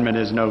the amendment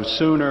is no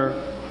sooner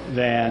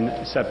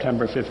than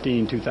September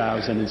 15,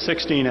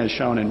 2016, as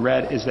shown in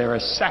red. Is there a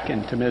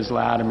second to Ms.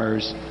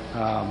 Latimer's,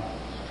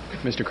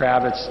 Mr.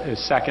 Kravitz is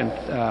second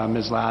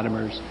Ms.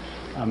 Latimer's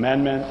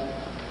amendment?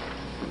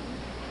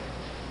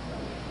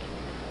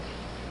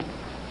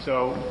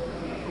 So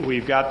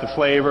we've got the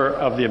flavor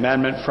of the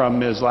amendment from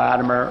Ms.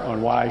 Latimer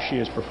on why she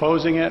is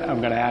proposing it. I'm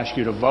going to ask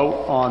you to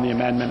vote on the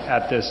amendment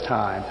at this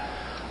time.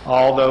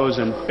 All those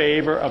in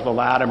favor of the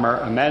Latimer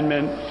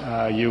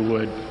amendment, you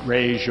would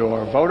raise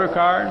your voter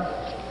card.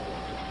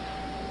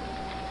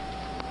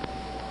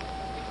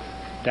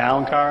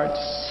 Down cards.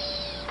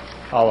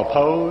 All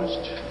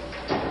opposed?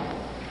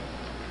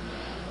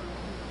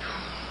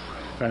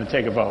 I'm going to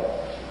take a vote.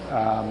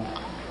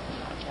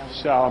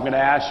 So I'm going to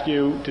ask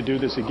you to do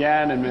this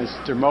again, and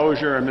Mr.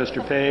 Mosier and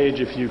Mr. Page,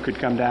 if you could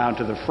come down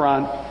to the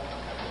front.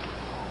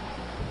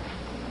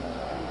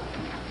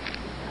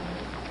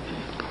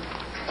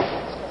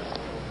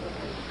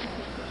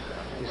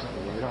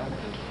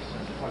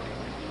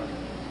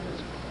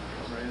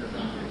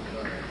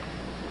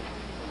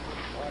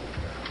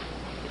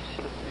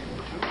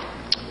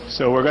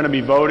 So we're going to be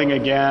voting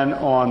again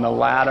on the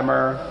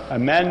Latimer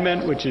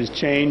amendment, which is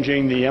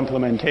changing the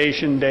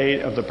implementation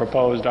date of the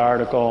proposed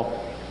article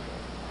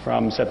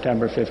from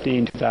September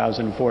 15,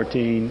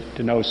 2014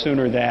 to no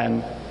sooner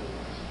than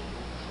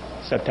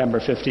September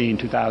 15,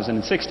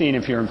 2016.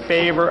 If you're in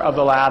favor of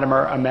the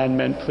Latimer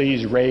amendment,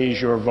 please raise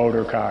your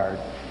voter card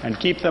and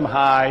keep them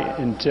high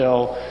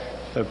until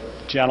the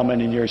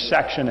gentleman in your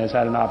section has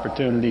had an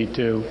opportunity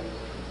to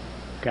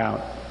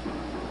count.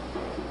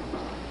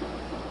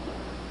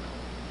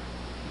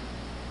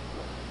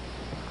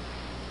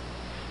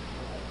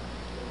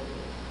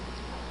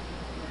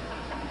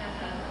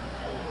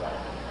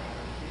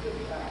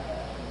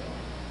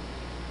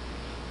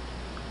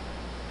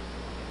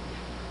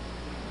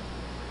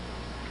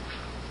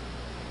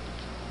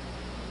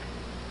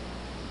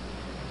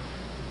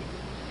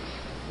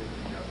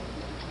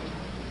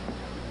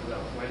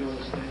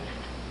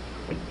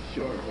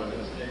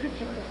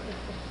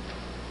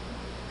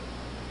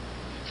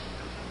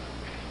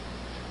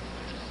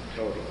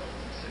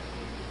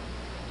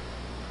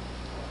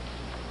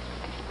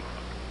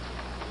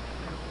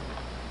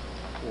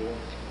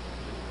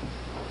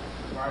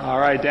 All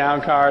right,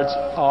 down cards.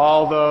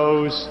 All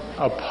those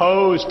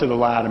opposed to the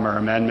Latimer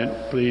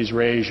amendment, please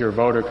raise your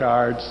voter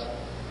cards.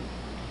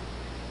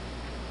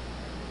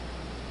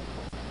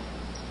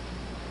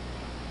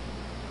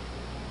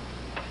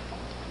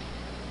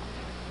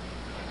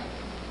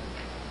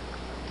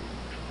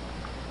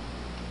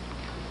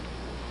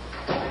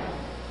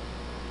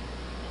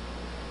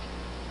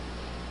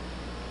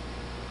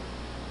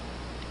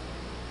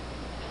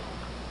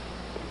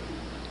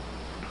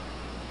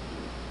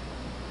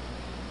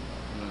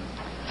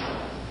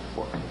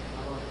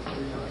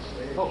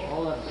 Oh,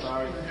 hold on,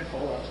 sorry.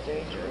 Hold on.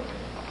 Stage or?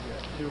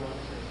 Yeah, 2 on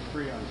stage,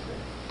 3 on stage.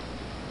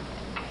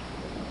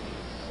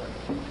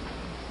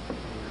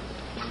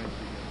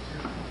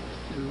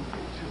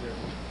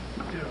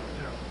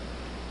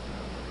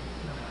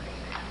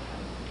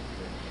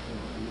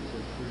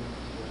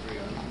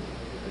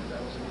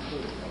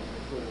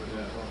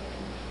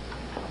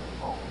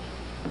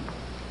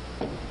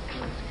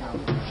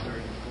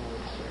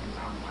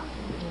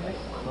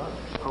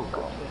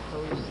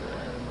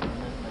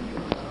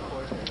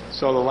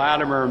 So the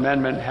Latimer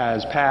amendment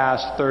has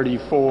passed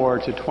 34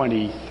 to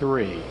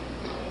 23.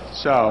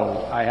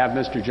 So I have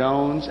Mr.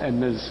 Jones and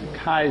Ms.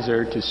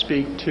 Kaiser to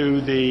speak to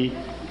the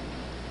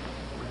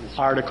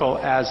article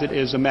as it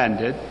is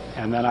amended,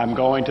 and then I'm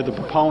going to the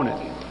proponent,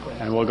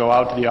 and we'll go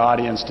out to the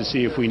audience to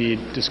see if we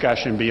need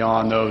discussion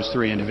beyond those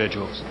 3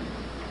 individuals.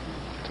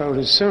 So it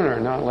is sooner,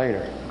 not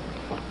later.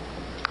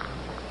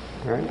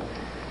 All right?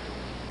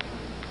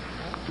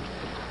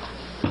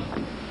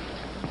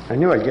 I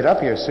knew I'd get up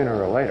here sooner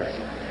or later.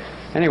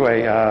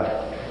 Anyway,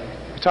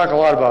 we talk a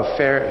lot about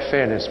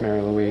fairness, Mary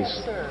Louise.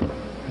 Yes, sir.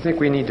 I think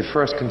we need to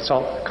first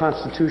consult the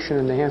Constitution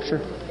in New Hampshire.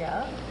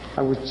 Yeah.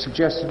 I would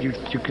suggest that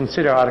you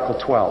consider Article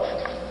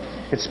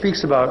 12. It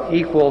speaks about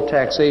equal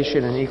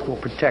taxation and equal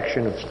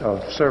protection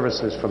of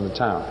services from the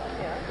town.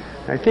 Yeah.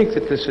 I think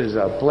that this is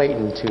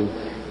blatant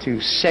to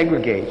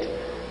segregate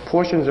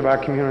portions of our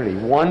community,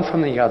 one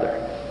from the other.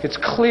 It's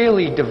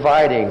clearly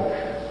dividing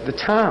the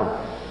town.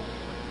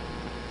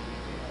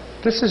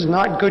 This is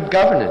not good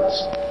governance.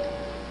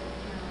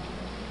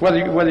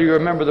 Whether you're a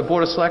member of the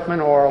Board of Selectmen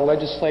or a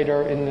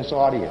legislator in this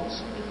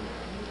audience.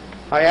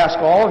 I ask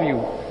all of you,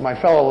 my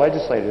fellow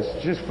legislators,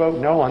 to just vote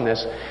no on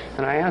this,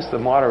 and I ask the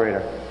moderator,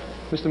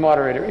 Mr.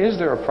 Moderator, is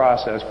there a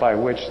process by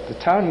which the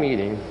town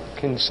meeting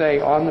can say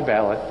on the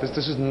ballot that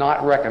this is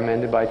not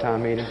recommended by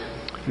town meeting?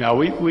 No,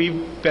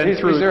 we've been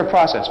through... Is there a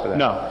process for that?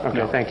 No. Okay,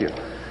 no. Thank you.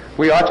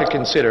 We ought to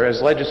consider,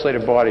 as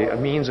legislative body, a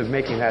means of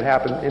making that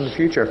happen in the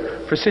future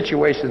for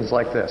situations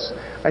like this.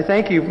 I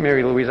thank you,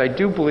 Mary Louise. I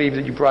do believe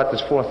that you brought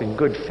this forth in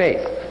good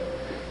faith.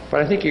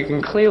 But I think you can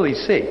clearly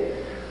see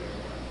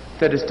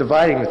that is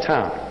dividing the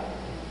town.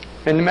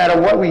 And no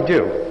matter what we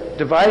do,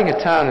 dividing a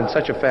town in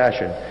such a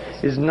fashion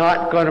is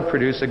not going to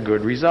produce a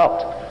good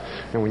result.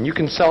 And when you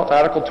consult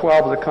Article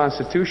 12 of the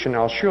Constitution,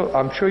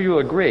 I'm sure you'll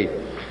agree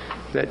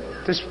that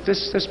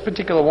this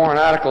particular warrant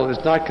article is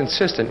not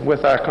consistent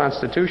with our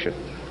Constitution,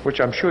 which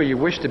I'm sure you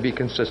wish to be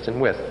consistent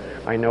with.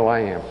 I know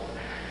I am.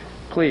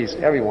 Please,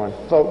 everyone,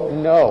 vote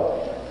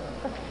no.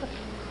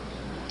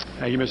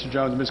 Thank you, Mr.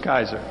 Jones. Ms.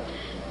 Kaiser.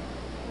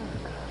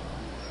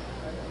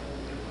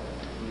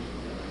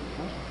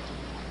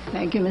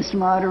 Thank you, Mr.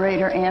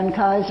 Moderator. Ann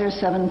Kaiser,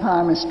 7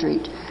 Palmer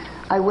Street.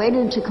 I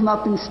waited to come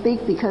up and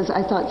speak because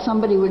I thought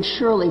somebody would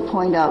surely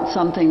point out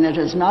something that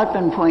has not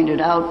been pointed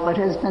out but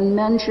has been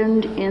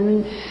mentioned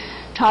in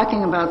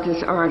talking about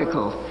this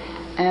article,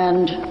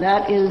 and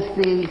that is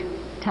the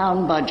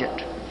town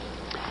budget.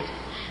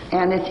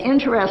 And it's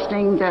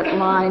interesting that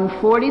line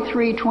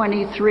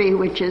 4323,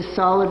 which is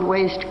solid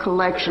waste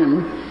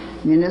collection,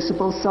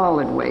 municipal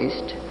solid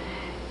waste,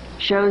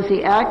 shows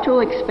the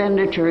actual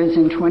expenditures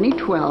in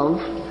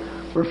 2012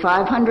 were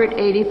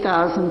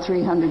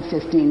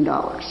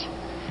 $580,315.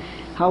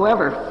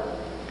 However,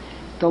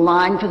 the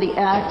line for the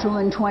actual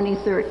in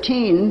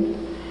 2013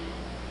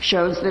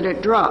 shows that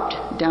it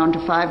dropped down to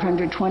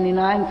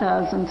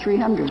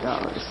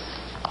 $529,300.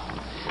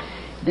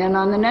 Then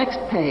on the next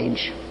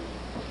page,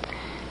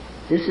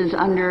 this is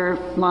under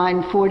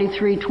line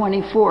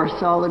 4324,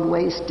 solid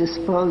waste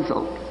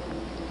disposal.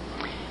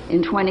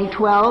 In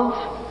 2012,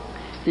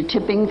 the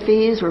tipping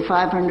fees were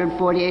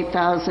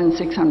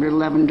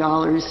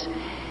 $548,611.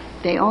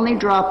 They only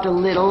dropped a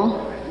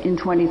little in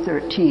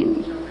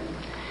 2013.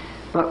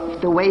 But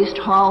the waste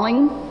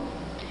hauling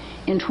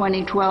in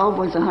 2012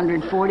 was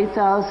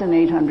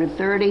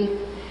 $140,830,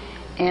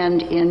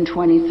 and in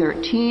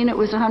 2013 it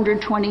was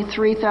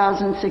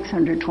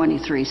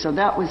 $123,623. So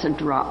that was a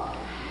drop.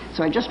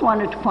 So I just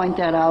wanted to point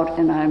that out,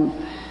 and I'm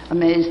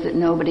amazed that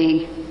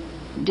nobody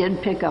did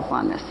pick up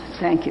on this.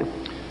 Thank you.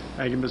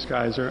 Thank you, Ms.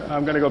 Kaiser.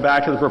 I'm going to go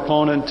back to the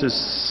proponent to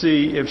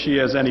see if she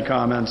has any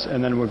comments,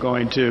 and then we're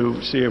going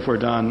to see if we're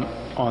done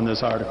on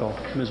this article.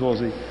 Ms.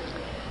 Woolsey.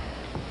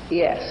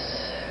 Yes.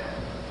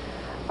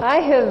 I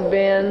have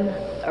been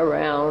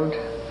around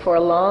for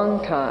a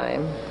long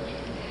time,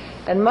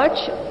 and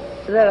much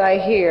that I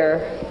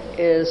hear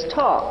is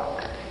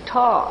talk,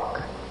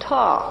 talk,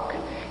 talk,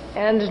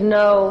 and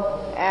no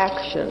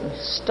action.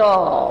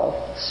 Stall,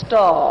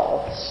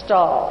 stall,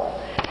 stall.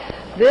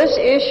 This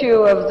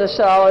issue of the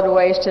solid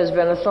waste has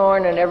been a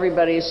thorn in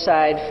everybody's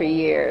side for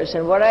years,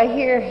 and what I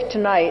hear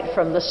tonight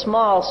from the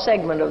small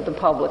segment of the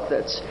public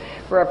that's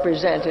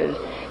represented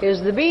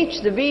is the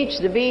beach, the beach,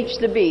 the beach,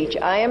 the beach.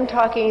 I am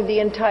talking the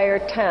entire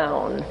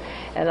town,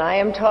 and I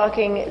am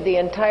talking the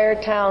entire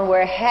town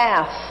where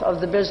half of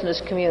the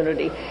business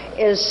community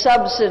is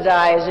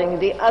subsidizing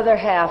the other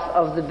half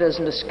of the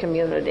business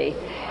community.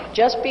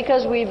 Just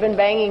because we've been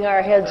banging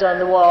our heads on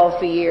the wall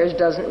for years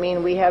doesn't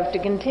mean we have to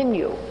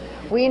continue.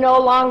 We no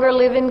longer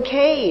live in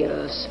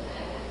caves.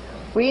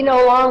 We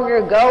no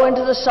longer go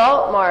into the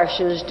salt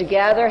marshes to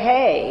gather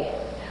hay.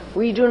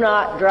 We do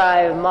not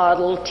drive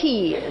Model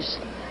Ts.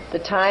 The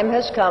time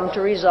has come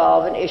to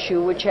resolve an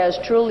issue which has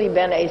truly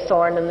been a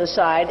thorn in the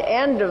side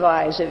and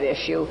divisive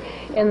issue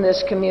in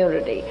this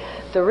community.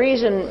 The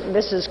reason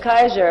Mrs.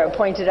 Kaiser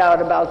pointed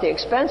out about the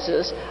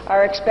expenses,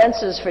 our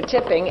expenses for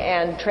tipping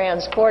and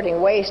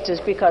transporting waste is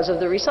because of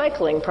the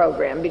recycling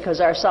program, because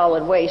our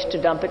solid waste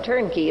to dump at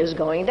turnkey is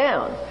going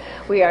down.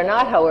 We are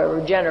not, however,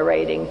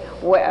 generating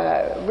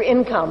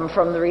income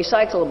from the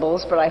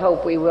recyclables, but I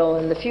hope we will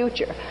in the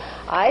future.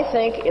 I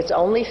think it's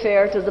only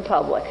fair to the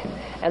public,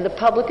 and the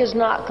public is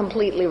not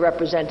completely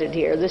represented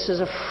here. This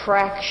is a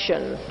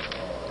fraction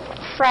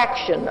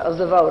of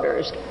the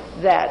voters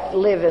that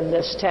live in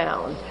this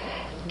town.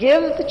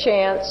 Give the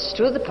chance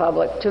to the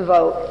public to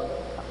vote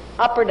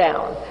up or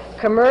down.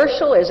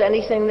 Commercial is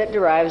anything that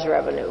derives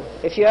revenue.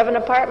 If you have an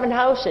apartment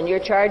house and you're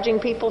charging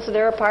people for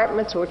their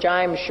apartments, which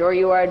I'm sure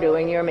you are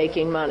doing, you're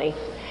making money.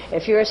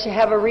 If you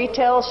have a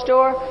retail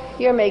store,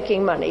 you're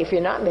making money. If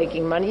you're not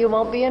making money, you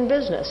won't be in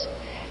business.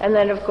 And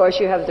then, of course,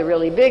 you have the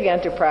really big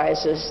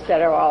enterprises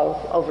that are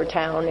all over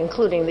town,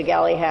 including the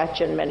Galley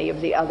Hatch and many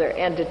of the other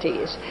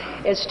entities.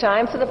 It's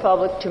time for the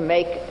public to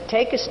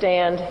take a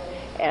stand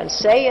and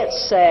say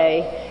its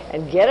say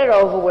and get it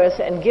over with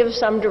and give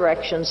some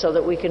direction so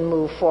that we can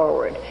move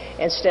forward,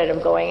 instead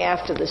of going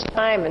after this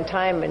time and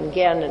time and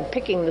again and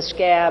picking the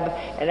scab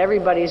and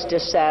everybody's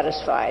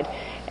dissatisfied.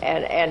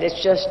 And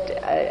it's just,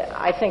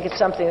 I think it's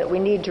something that we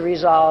need to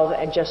resolve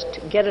and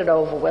just get it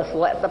over with,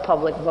 let the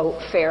public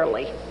vote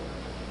fairly.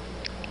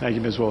 Thank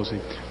you, Ms.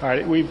 Woolsey. All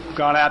right, we've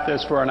gone at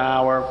this for an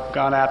hour,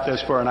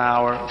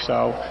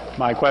 so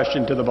my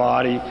question to the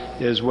body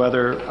is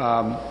whether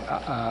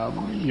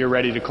you're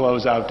ready to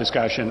close out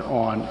discussion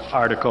on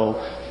Article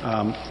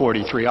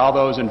 43. All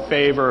those in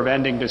favor of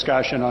ending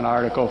discussion on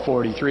Article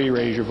 43,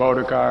 raise your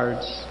voter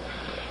cards.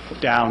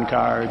 Down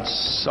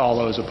cards. All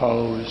those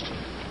opposed.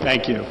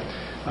 Thank you.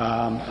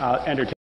 I'll entertain